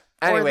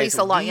 Or at Anyways, least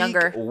a lot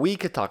younger. We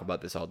could talk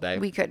about this all day.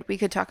 we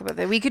could talk about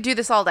that. We could do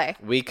this all day.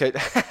 We could.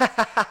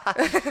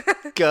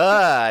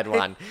 Good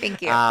one.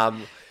 Thank you.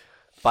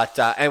 But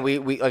and we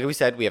like we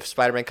said, we have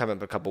Spider-Man coming up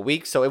in a couple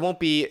weeks, so it won't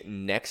be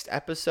next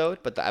episode,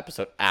 but the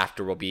episode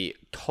after will be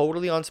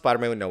totally on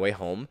Spider-Man with No Way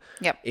Home.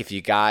 Yep. If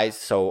you guys,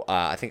 so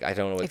I think I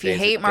don't know what If you day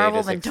hate date Marvel,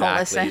 is then don't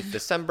exactly. listen.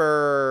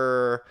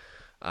 December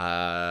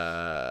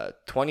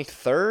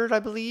 23rd, I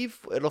believe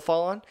it'll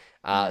fall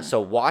on. So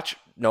watch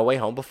No Way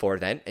Home before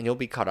then, and you'll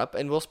be caught up,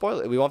 and we'll spoil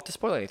it. We won't have to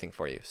spoil anything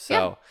for you.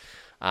 So,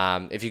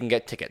 if you can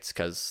get tickets,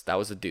 because that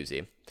was a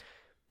doozy.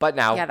 But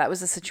now Yeah, that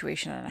was a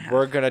situation and a half.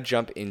 we're gonna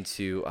jump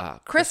into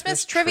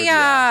Christmas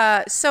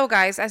trivia. So,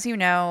 guys, as you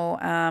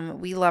know,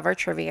 we love our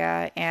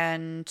trivia,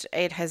 and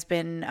it has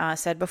been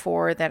said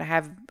before that I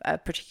have a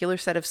particular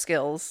set of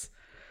skills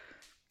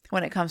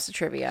when it comes to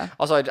trivia.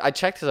 Also, I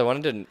checked because I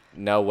wanted to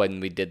know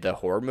when we did the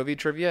horror movie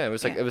trivia. And it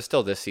was like Yeah. it was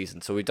still this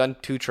season, so we've done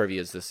 2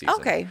 trivias this season.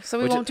 Okay, so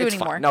we which won't do it's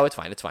any more. fine. No, it's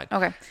fine. It's fine.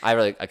 Okay.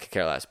 I could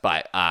care less,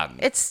 but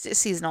It's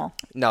seasonal.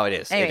 no, it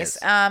is. Anyways,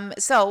 it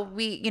is. so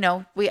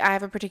I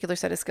have a particular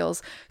set of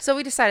skills. So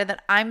we decided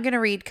that I'm going to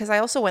read, because I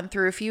also went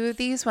through a few of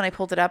these when I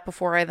pulled it up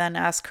before I then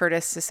asked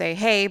Curtis to say,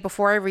 hey,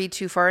 before I read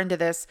too far into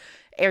this,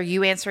 are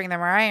you answering them,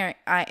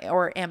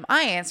 or am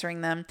I answering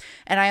them?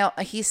 And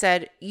he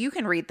said, you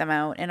can read them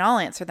out and I'll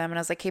answer them. And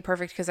I was like, okay,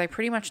 perfect, because I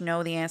pretty much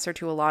know the answer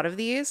to a lot of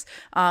these.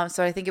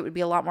 So I think it would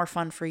be a lot more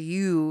fun for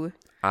you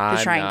to I'm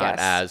try and not guess.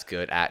 as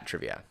good at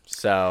trivia,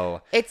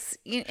 so It's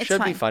should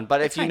fine. be fun.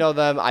 But It's if you fine. know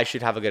them, I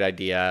should have a good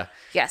idea.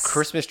 Yes.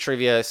 Christmas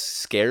trivia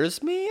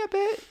scares me a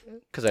bit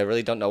because I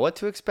really don't know what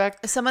to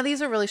expect. Some of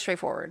these are really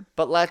straightforward.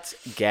 But let's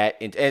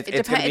get into it.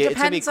 It's gonna be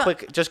depends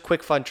on-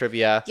 quick fun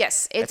trivia.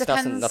 Yes, it It's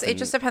depends. nothing- It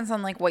just depends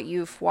on like what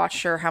you've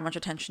watched or how much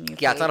attention you've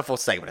Yeah, paid. it's not a full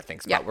segment of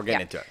things, but we're getting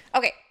into it.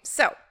 Okay,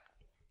 so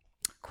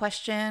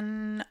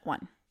question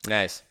 1.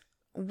 Nice.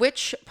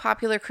 Which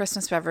popular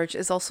Christmas beverage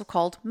is also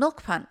called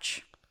milk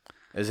punch?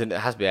 It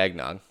has to be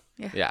eggnog.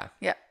 Yeah.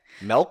 Yeah.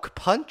 Milk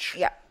punch?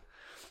 Yeah.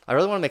 I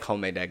really want to make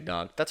homemade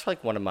eggnog. That's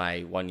like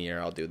one year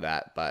I'll do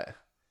that, but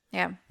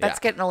Yeah. That's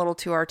Yeah. getting a little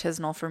too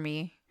artisanal for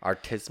me.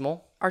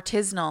 artisanal?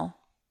 Artisanal.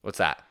 What's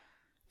that?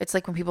 It's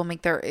like when people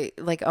make their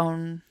like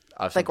own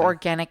Of like something?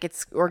 organic.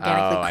 It's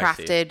organically Oh, I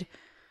see. crafted.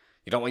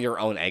 You don't want your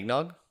own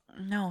eggnog?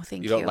 No,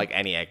 thank You you. don't like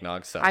any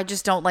eggnog, so I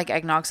just don't like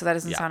eggnog, so that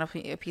doesn't Yeah. sound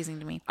appeasing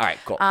to me. all right,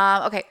 cool.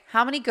 Okay,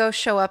 how many ghosts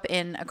show up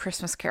in A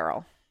Christmas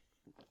Carol?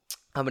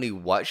 How many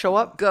what show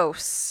up?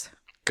 Ghosts.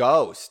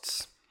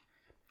 Ghosts.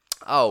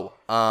 Oh,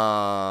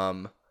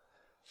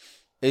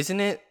 isn't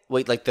it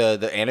like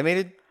the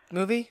animated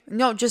movie?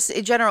 No, just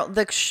in general.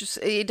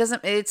 It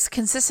doesn't. It's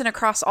consistent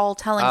across all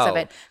tellings of Oh.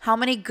 it. How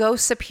many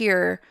ghosts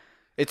appear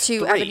It's to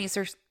 3.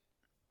 Ebenezer?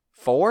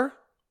 4?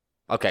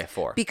 Okay,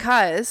 4.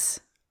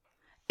 Because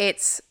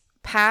it's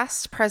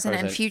past, present,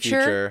 and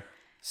future.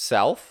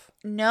 Self?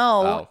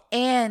 No, Oh.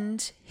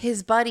 and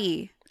his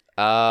buddy.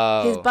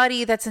 Oh. His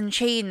buddy that's in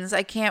chains.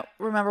 I can't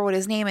remember what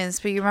his name is,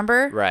 but you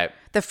remember? Right.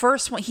 The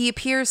first one, he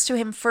appears to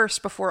him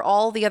first before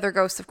all the other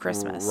ghosts of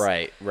Christmas.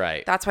 Right.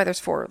 That's why there's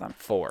 4 of them.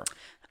 4.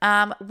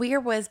 Where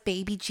was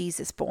baby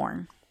Jesus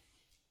born?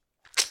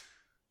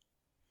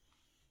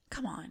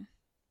 Come on.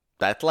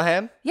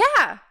 Bethlehem?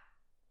 Yeah.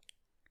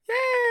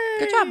 Yay!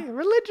 Good job.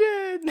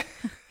 Religion.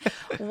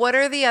 What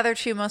are the other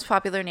 2 most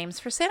popular names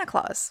for Santa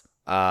Claus?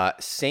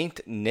 Saint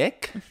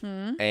Nick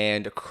Mm-hmm.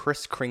 and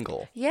Kris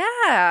Kringle.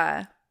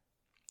 Yeah.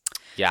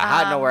 Yeah, I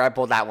had to know where I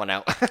pulled that one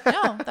out.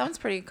 No, that one's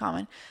pretty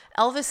common.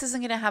 Elvis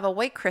isn't going to have a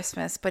white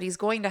Christmas, but he's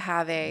going to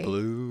have a...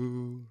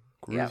 Blue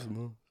Yep.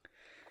 Christmas.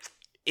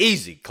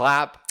 Easy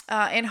clap.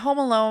 In Home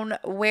Alone,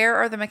 where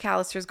are the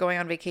McAllisters going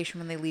on vacation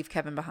when they leave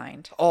Kevin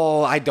behind?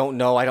 Oh, I don't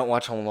know. I don't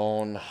watch Home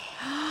Alone.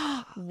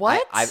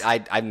 What?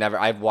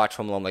 I've watched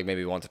Home Alone like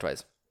maybe once or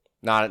twice.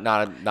 Not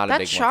a big that one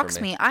for shocks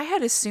me. me. I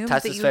had assumed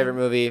that Tessa's you... favorite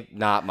movie,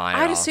 not mine.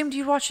 I'd at all. assumed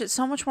you'd watch it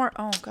so much more...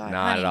 Oh, God.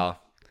 Not honey. at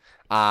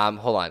all.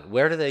 Hold on.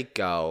 Where do they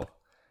go?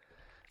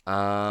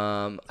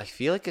 I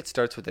feel like it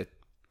starts with a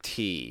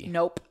T.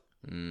 Nope.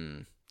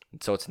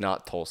 So it's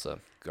not Tulsa.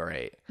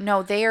 Great.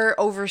 No, they are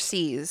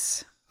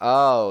overseas.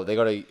 Oh, they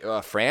go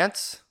to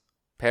France?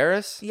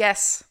 Paris?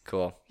 Yes.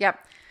 Cool. Yep.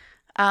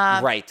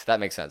 Right. That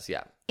makes sense.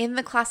 Yeah. In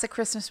the classic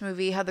Christmas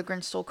movie, How the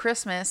Grinch Stole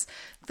Christmas,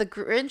 the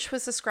Grinch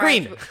was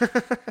described...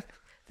 Green.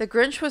 The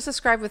Grinch was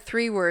described with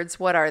 3 words.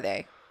 What are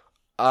they?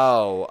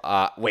 Oh,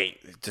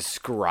 wait.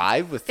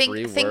 Describe with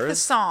 3 Think the words?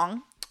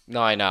 song.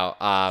 No, I know.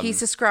 He's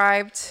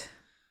described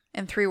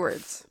in 3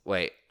 words.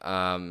 Wait.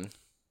 I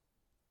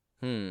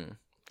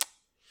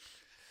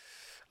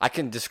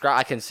can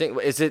sing.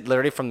 Is it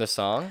literally from the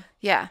song?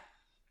 Yeah.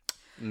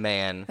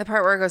 Man. The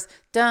part where it goes,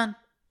 dun,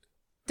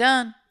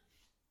 dun,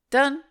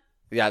 dun.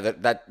 Yeah,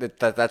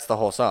 that's the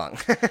whole song.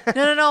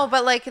 No,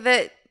 but like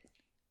the...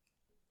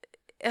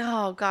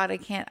 Oh, God, I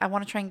can't. I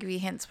want to try and give you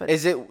hints, but...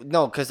 Is it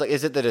no? Because like,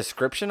 is it the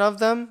description of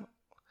them,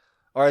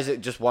 or is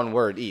it just 1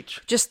 word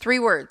each? Just 3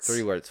 words.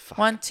 3 words. Fuck.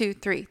 1, 2,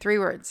 3. 3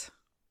 words.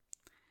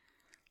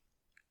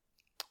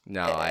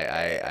 No,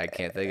 I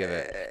can't think of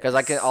it because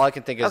all I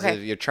can think is Okay.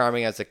 you're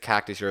charming as a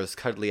cactus, you're as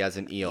cuddly as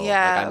an eel.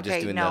 Yeah, like I'm just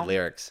okay, doing no. the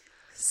lyrics.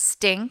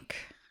 Stink.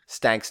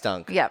 Stank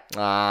stunk. Yep.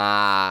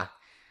 Ah,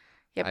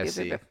 Yep. I yep,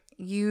 see. Yep.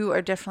 You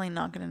are definitely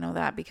not going to know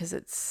that because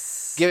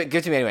it's... give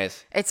it to me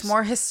anyways. It's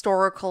more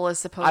historical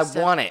as opposed to...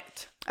 I want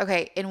it.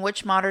 Okay, in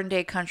which modern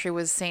day country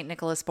was Saint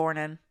Nicholas born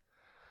in?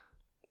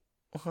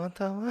 What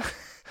the what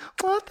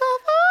the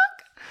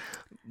fuck?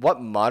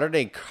 What modern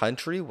day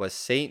country was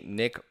Saint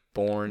Nick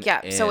born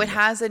Yeah, in? so it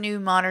has a new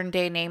modern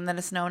day name that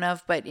it's known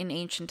of, but in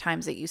ancient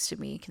times it used to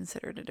be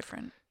considered a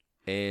different...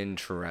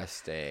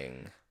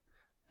 Interesting.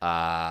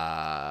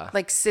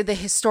 Like the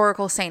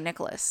historical Saint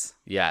Nicholas.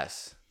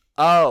 Yes.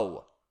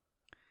 Oh.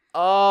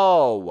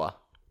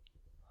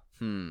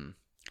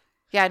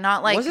 Yeah,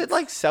 not like... Was it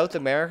like South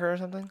America or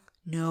something?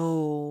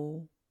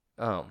 No.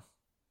 Oh.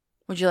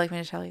 Would you like me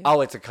to tell you?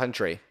 Oh, it's a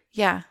country.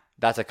 Yeah,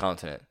 That's a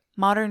continent.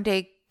 modern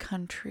day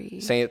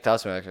country.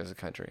 South America is a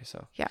country,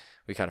 so Yeah.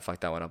 we kind of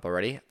fucked that one up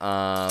already.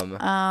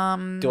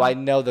 Do Do I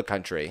know the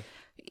country?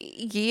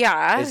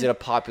 Yeah. Is it a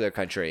popular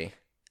country?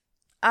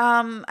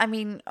 I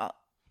mean,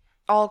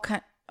 all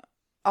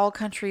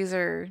countries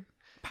are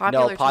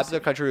popular. No, popular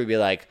country would be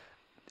like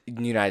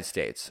United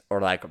States or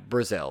like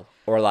Brazil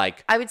or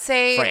like I would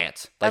say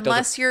France. Like those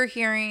unless you're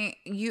hearing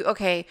you.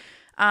 Okay.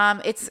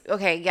 It's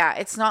okay. Yeah.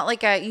 It's not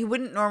like you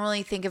wouldn't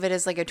normally think of it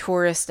as like a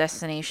tourist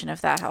destination,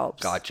 if that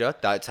helps. Gotcha.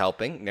 That's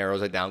helping.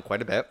 Narrows it down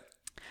quite a bit.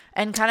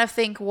 And kind of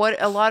think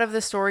what a lot of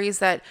the stories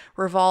that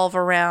revolve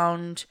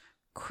around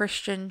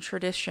Christian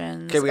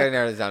traditions. Okay, we gotta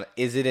narrow this down.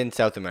 Is it in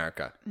South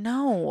America?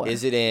 No.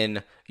 Is it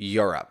in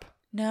Europe?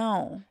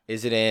 No.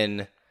 Is it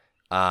in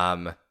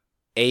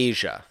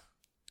Asia?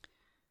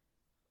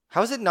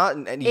 How is it not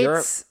in Europe?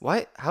 It's-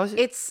 What? How is it?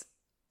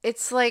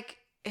 It's like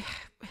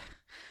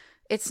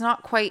it's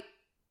not quite.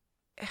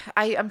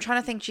 I'm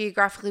trying to think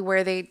geographically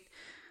where they.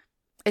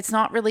 It's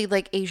not really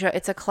like Asia.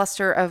 It's a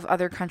cluster of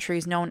other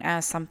countries known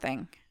as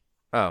something.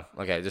 Oh,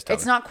 okay. Just tell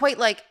It's me. not quite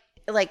like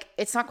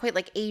it's not quite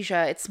like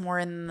Asia. It's more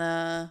in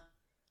the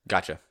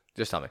Gotcha.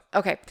 Just tell me.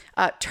 okay.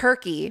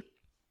 Turkey,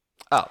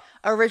 Oh,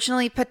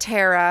 originally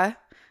Patara,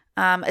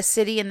 a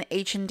city in the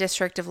ancient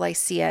district of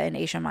Lycia in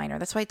Asia Minor.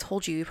 That's why I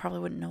told you probably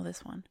wouldn't know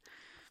this one.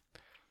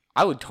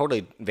 I would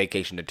totally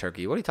vacation to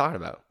Turkey. What are you talking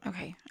about?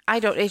 Okay. I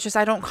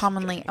don't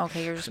commonly.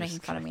 Okay, you're just making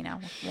fun of me now.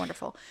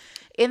 Wonderful.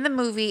 In the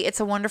movie It's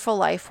a Wonderful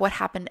Life, what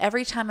happened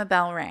every time a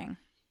bell rang?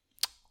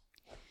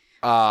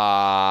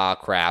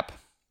 Crap.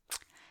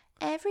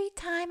 Every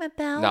time a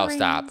bell No, rings.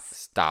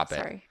 stop it.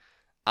 Sorry.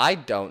 I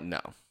don't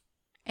know.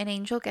 An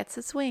angel gets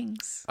its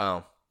wings.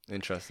 Oh,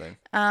 interesting.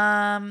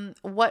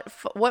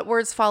 What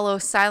words follow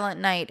Silent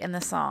Night in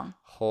the song?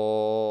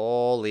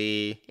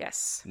 Holy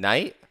Yes.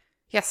 night.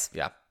 Yes.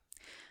 Yeah.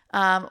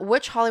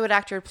 Which Hollywood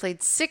actor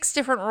played 6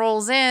 different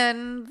roles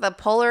in The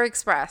Polar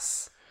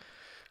Express?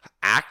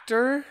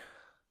 Actor.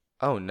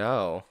 Oh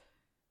no.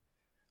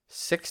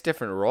 6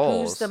 different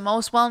roles. Who's the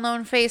most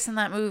well-known face in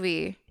that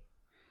movie?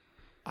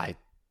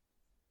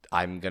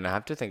 I'm gonna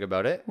have to think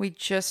about it. We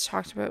just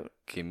talked about.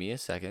 Give me a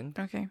second.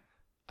 Okay.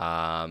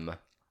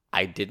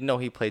 I didn't know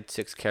he played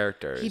 6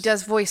 characters. He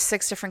does voice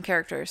 6 different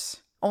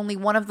characters. Only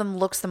one of them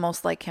looks the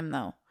most like him,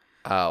 though.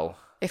 Oh,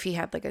 If he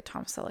had like a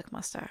Tom Selleck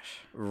mustache.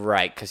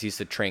 right, because he's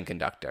the train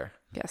conductor.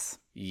 Yes.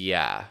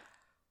 Yeah.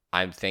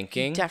 I'm You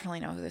thinking.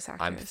 definitely know who this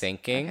actor I'm is.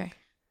 thinking.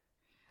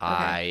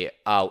 Okay.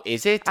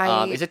 Is it?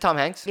 Is it Tom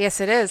Hanks? Yes,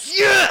 it is.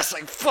 Yes,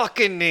 I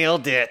fucking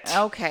nailed it.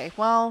 Okay.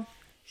 Well,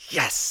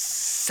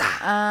 Yes.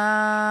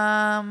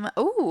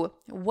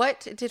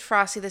 what did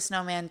Frosty the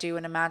Snowman do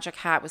when a magic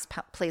hat was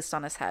placed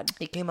on his head?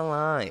 He came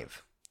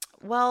alive.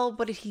 Well,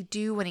 what did he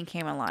do when he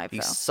came alive, He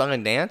though? sung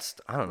and danced.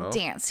 I don't know.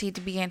 Dance. He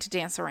began to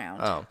dance around.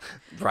 Oh,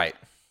 right.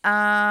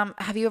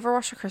 Have you ever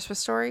watched A Christmas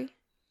Story?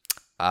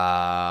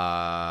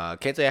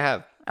 Can't say I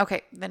have.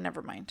 Okay, then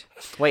never mind.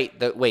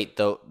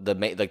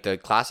 The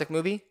classic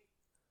movie,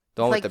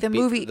 the one Like with the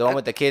movie- the one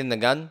with the kid and the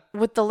gun.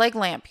 With the leg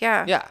lamp,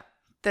 yeah. Yeah.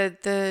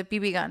 The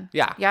BB gun.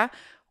 Yeah. Yeah.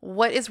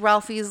 What is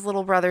Ralphie's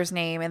little brother's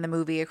name in the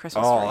movie A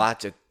Christmas Oh, Story?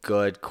 that's a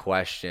good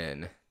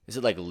question. Is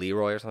it like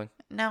Leroy or something?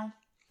 No.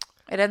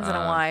 It ends in a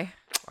Y.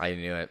 I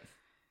knew it.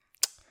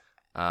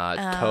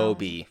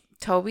 Toby.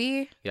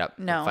 Toby? Yep.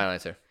 no. Final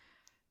answer.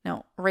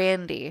 No.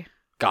 Randy.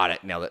 Got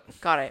it. Nailed it.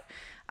 Got it.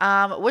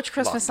 Which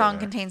Christmas Lost song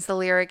there. contains the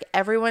lyric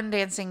 "Everyone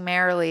dancing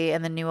merrily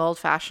in the new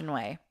old-fashioned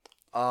way"?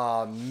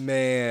 Oh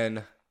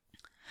man.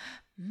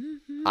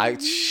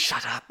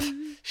 Shut up.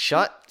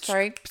 Shut.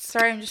 Sorry,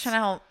 I'm just trying to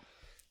help.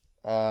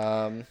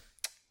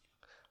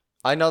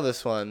 I know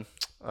this one.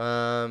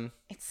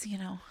 It's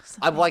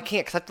Well, I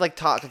can't because I have to like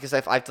talk because I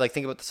have to like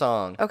think about the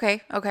song.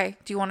 Okay.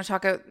 Do you want to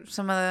talk out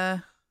some of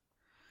the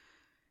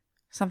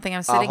something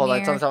I'm sitting Hold on,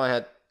 here? it's on the top of my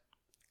head.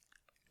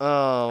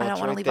 Oh, I don't want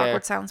to right leave there.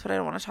 awkward sounds, but I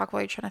don't want to talk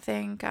while you're trying to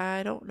think.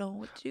 I don't know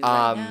what to do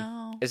right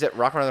now. Is it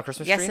Rock Around the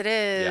Christmas Tree? Yes, it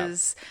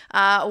is.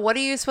 What are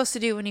you supposed to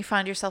do when you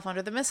find yourself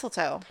under the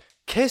mistletoe?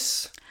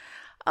 Kiss.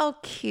 Oh,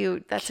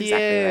 cute. That's Cute.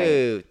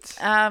 exactly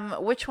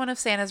right. Which one of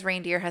Santa's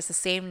reindeer has the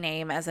same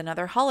name as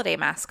another holiday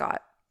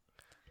mascot?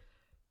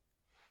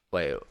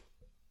 Wait,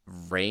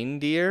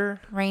 reindeer?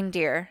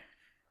 Reindeer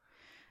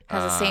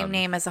has the same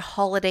name as a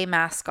holiday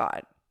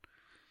mascot.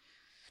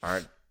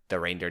 Aren't the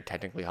reindeer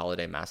technically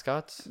holiday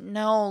mascots?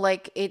 No,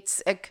 like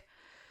it's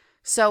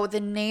so the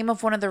name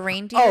of one of the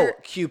reindeer. Oh,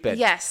 Cupid.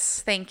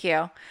 Yes, thank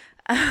you.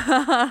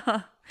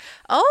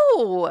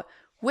 Oh,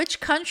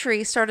 which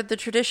country started the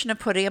tradition of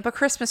putting up a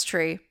Christmas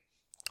tree?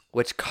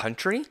 Which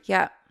country?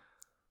 Yeah.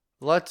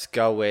 Let's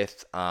go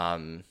with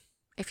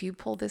If you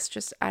pull this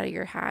just out of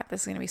your hat,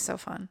 this is going to be so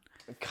fun.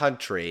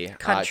 country.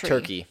 Country.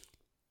 Turkey.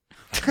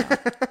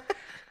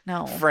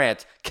 No.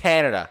 France.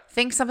 Canada.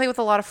 Think something with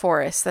a lot of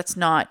forests that's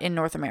not in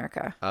North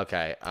America.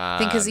 Okay.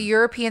 Think because the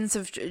Europeans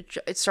have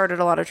started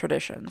a lot of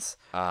traditions.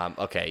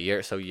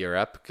 Okay. So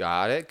Europe.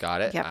 Got it.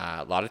 Yep.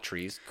 A lot of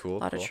trees. Cool. A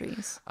lot cool. of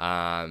trees.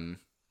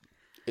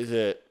 Is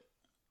it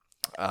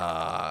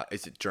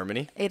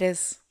Germany? It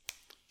is.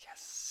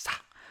 Yes.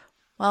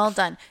 Well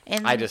done.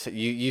 And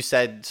You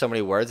said so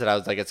many words that I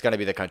was like, it's gonna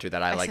be the country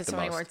that I like said the so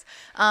most. many words.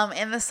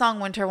 In the song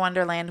Winter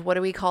Wonderland, what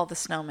do we call the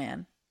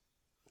snowman?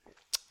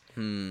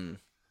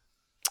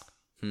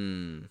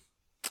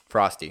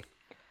 Frosty.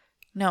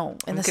 No,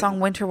 in the song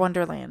Winter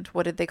Wonderland,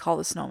 what did they call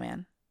the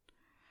snowman?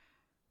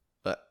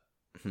 But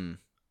can't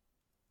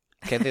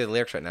think of the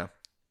lyrics right now.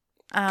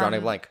 Drawing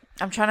a blank.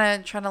 I'm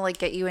trying to like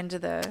get you into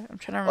the. I'm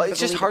trying to remember. Well, it's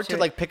just hard to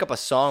like pick up a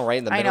song right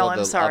in the I middle know. of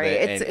I'm sorry. of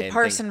it It's and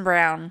Parson think,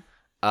 Brown.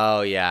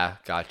 oh yeah,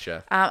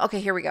 gotcha. Okay,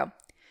 here we go.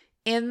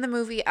 In the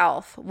movie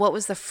Elf, what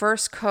was the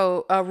first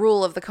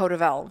rule of the Code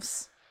of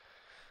Elves?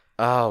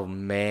 Oh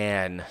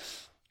man.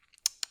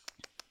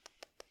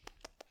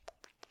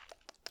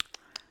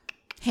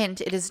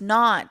 Hint: it is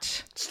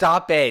not.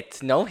 Stop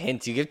it. No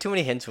hints. You give too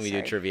many hints when we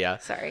do trivia.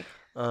 Sorry.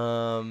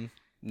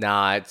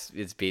 Nah,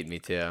 it's beat me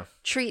too.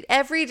 Treat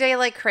every day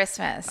like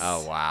Christmas.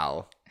 Oh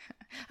wow.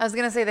 I was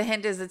gonna say the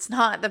hint is it's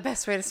not the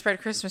best way to spread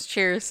Christmas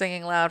cheer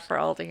singing loud for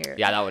all to hear.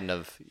 Yeah, that wouldn't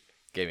have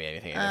gave me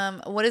anything.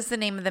 Either. What is the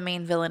name of the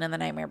main villain in The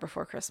Nightmare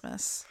Before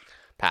Christmas?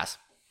 Pass.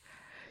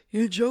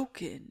 You're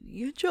joking.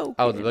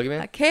 Oh, the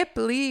Boogeyman? I can't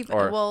believe.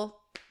 Or- well,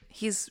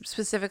 he's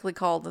specifically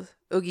called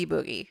Oogie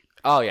Boogie.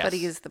 Oh yes. But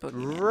he is the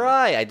Boogeyman.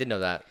 Right, I did know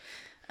that.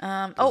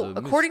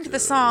 According to the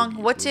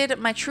song, what did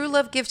my true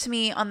love give to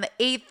me on the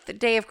 8th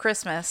day of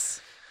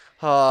Christmas?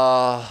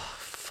 Oh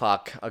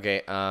fuck.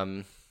 Okay.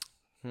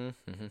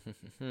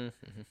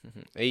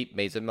 8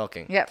 maids of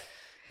milking. Yep.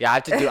 Yeah,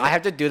 I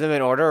have to do them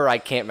in order, or I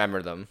can't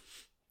remember them.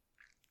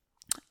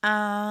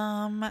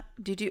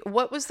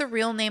 What was the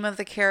real name of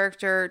the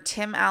character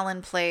Tim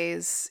Allen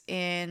plays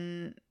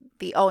in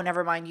the? Oh,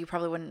 never mind. You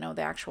probably wouldn't know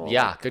the actual.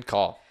 Yeah, good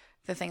call.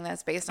 The thing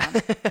that's based on.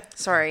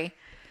 Sorry.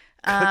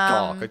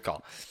 Good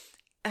call.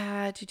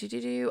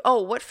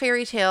 Oh, what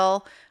fairy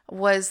tale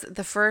was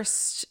the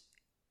first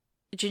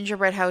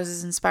gingerbread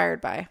houses inspired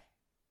by?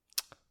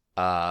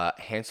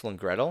 Hansel and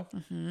Gretel.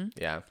 Mm-hmm.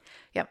 Yeah.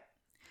 Yep.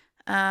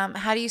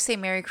 How do you say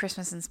Merry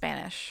Christmas in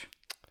Spanish?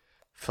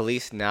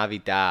 Feliz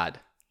Navidad.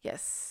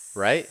 Yes.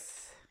 Right?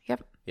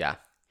 Yep. Yeah.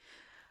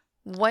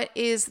 What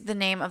is the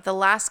name of the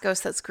last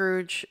ghost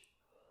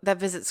that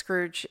visits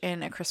Scrooge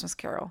in A Christmas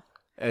Carol?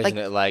 Isn't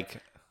it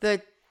like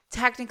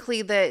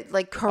Technically the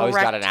correct? Oh, he's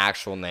got an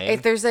actual name.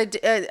 If there's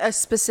a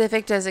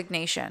specific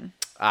designation.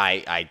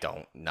 I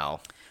don't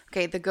know.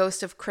 Okay, the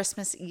Ghost of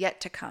Christmas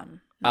Yet to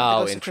Come. Oh,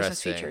 the Ghost interesting. Of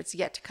Christmas Future. It's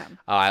yet to come.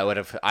 Oh, I would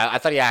have. I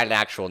thought he had an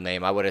actual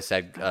name. I would have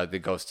said the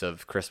Ghost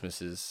of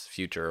Christmas's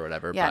Future or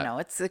whatever. Yeah, but no,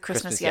 it's the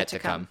Christmas yet to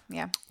come.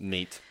 Yeah.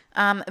 Neat.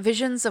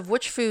 Visions of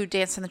which food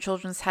danced in the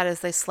children's head as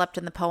they slept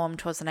in the poem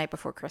 "'Twas the Night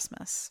Before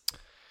Christmas"?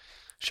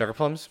 Sugar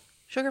plums.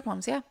 Sugar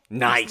plums. Yeah.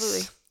 Nice.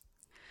 Absolutely.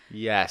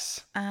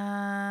 Yes. All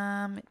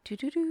All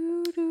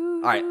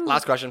right.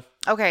 Last question.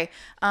 Okay.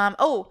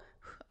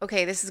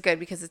 Okay. This is good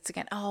because it's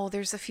again. Oh,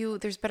 there's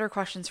better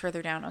questions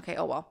further down. Okay.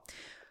 Oh well.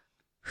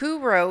 Who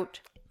wrote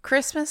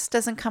 "Christmas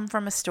doesn't come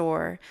from a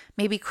store"?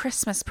 Maybe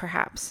Christmas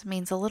perhaps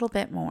means a little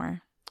bit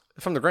more.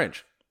 From the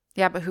Grinch.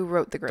 Yeah, but who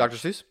wrote the Grinch? Dr.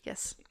 Seuss.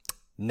 Yes.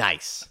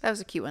 Nice. That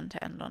was a cute one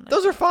to end on.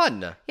 Those are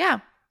fun. Yeah.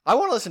 I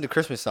want to listen to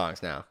Christmas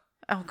songs now.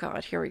 Oh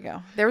God, here we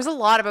go. There was a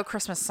lot about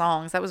Christmas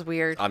songs. That was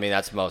weird. I mean,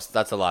 that's a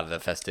lot of the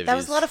festivities. That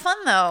was a lot of fun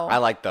though. I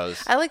like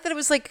those. I like that it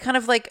was like kind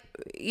of like,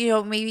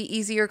 maybe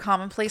easier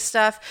commonplace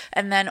stuff,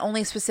 and then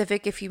only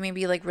specific if you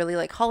maybe like really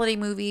like holiday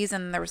movies,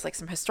 and there was like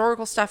some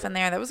historical stuff in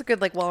there. That was a good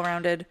like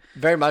well-rounded.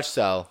 Very much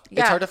so.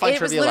 It's hard to find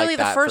trivia like that. It was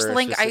literally the first for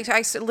link.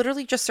 specific- I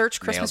literally just searched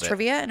Christmas Nailed it.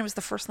 trivia, and it was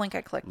the first link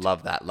I clicked.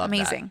 Love that. Love that.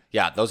 Amazing.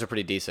 Yeah, those are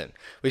pretty decent.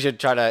 We should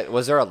try to.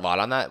 Was there a lot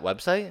on that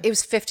website? It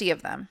was 50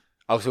 of them,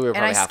 Oh, so we were and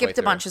probably I halfway skipped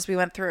a through. bunch as we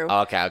went through.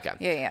 Oh, okay.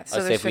 Yeah. So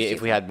Let's say there's if we 50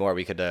 if we had more,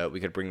 we could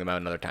bring them out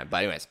another time. But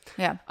anyways,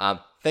 Yeah.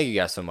 Thank you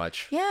guys so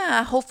much.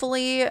 Yeah,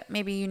 hopefully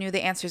maybe you knew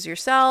the answers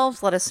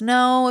yourselves. Let us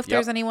know if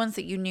there's Yep. any ones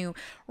that you knew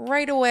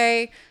right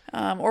away,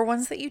 or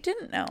ones that you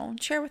didn't know.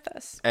 Share with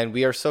us. And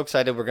we are so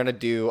excited. We're gonna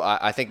do.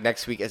 I think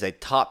next week is a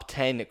top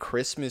 10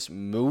 Christmas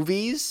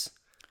movies.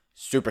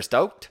 Super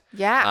stoked.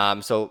 Yeah.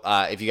 So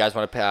if you guys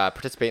want to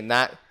participate in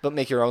that, but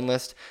make your own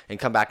list and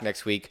come back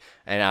next week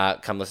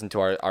and come listen to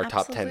our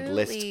top 10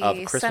 list of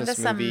Absolutely. Christmas Send us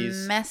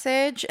movies. a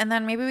message, and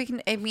then maybe we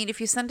can. I mean,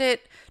 if you send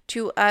it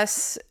to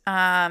us,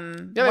 Yeah,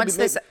 once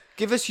this.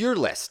 give us your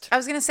list. I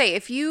was gonna say,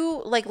 if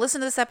you like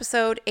listen to this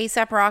episode,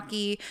 ASAP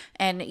Rocky,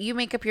 and you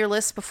make up your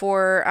list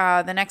before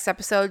the next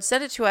episode,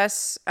 send it to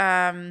us.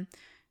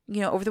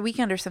 Over the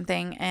weekend or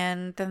something,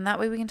 and then that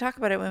way we can talk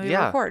about it when we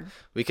record.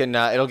 We can.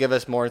 It'll give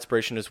us more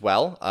inspiration as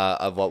well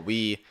of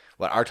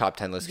what our top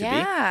 10 list could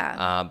Yeah.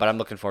 be. But I'm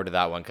looking forward to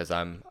that one because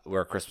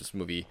we're a Christmas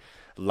movie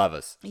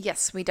lovers.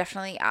 Yes, we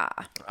definitely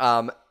are.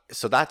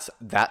 So that's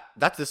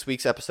this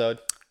week's episode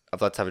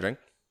of Let's Have a Drink.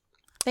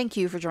 Thank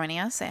you for joining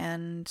us,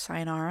 and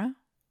sayonara.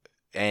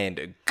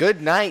 And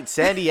good night,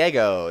 San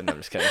Diego. No, I'm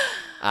just kidding.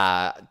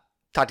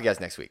 Talk to you guys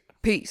next week.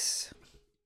 Peace.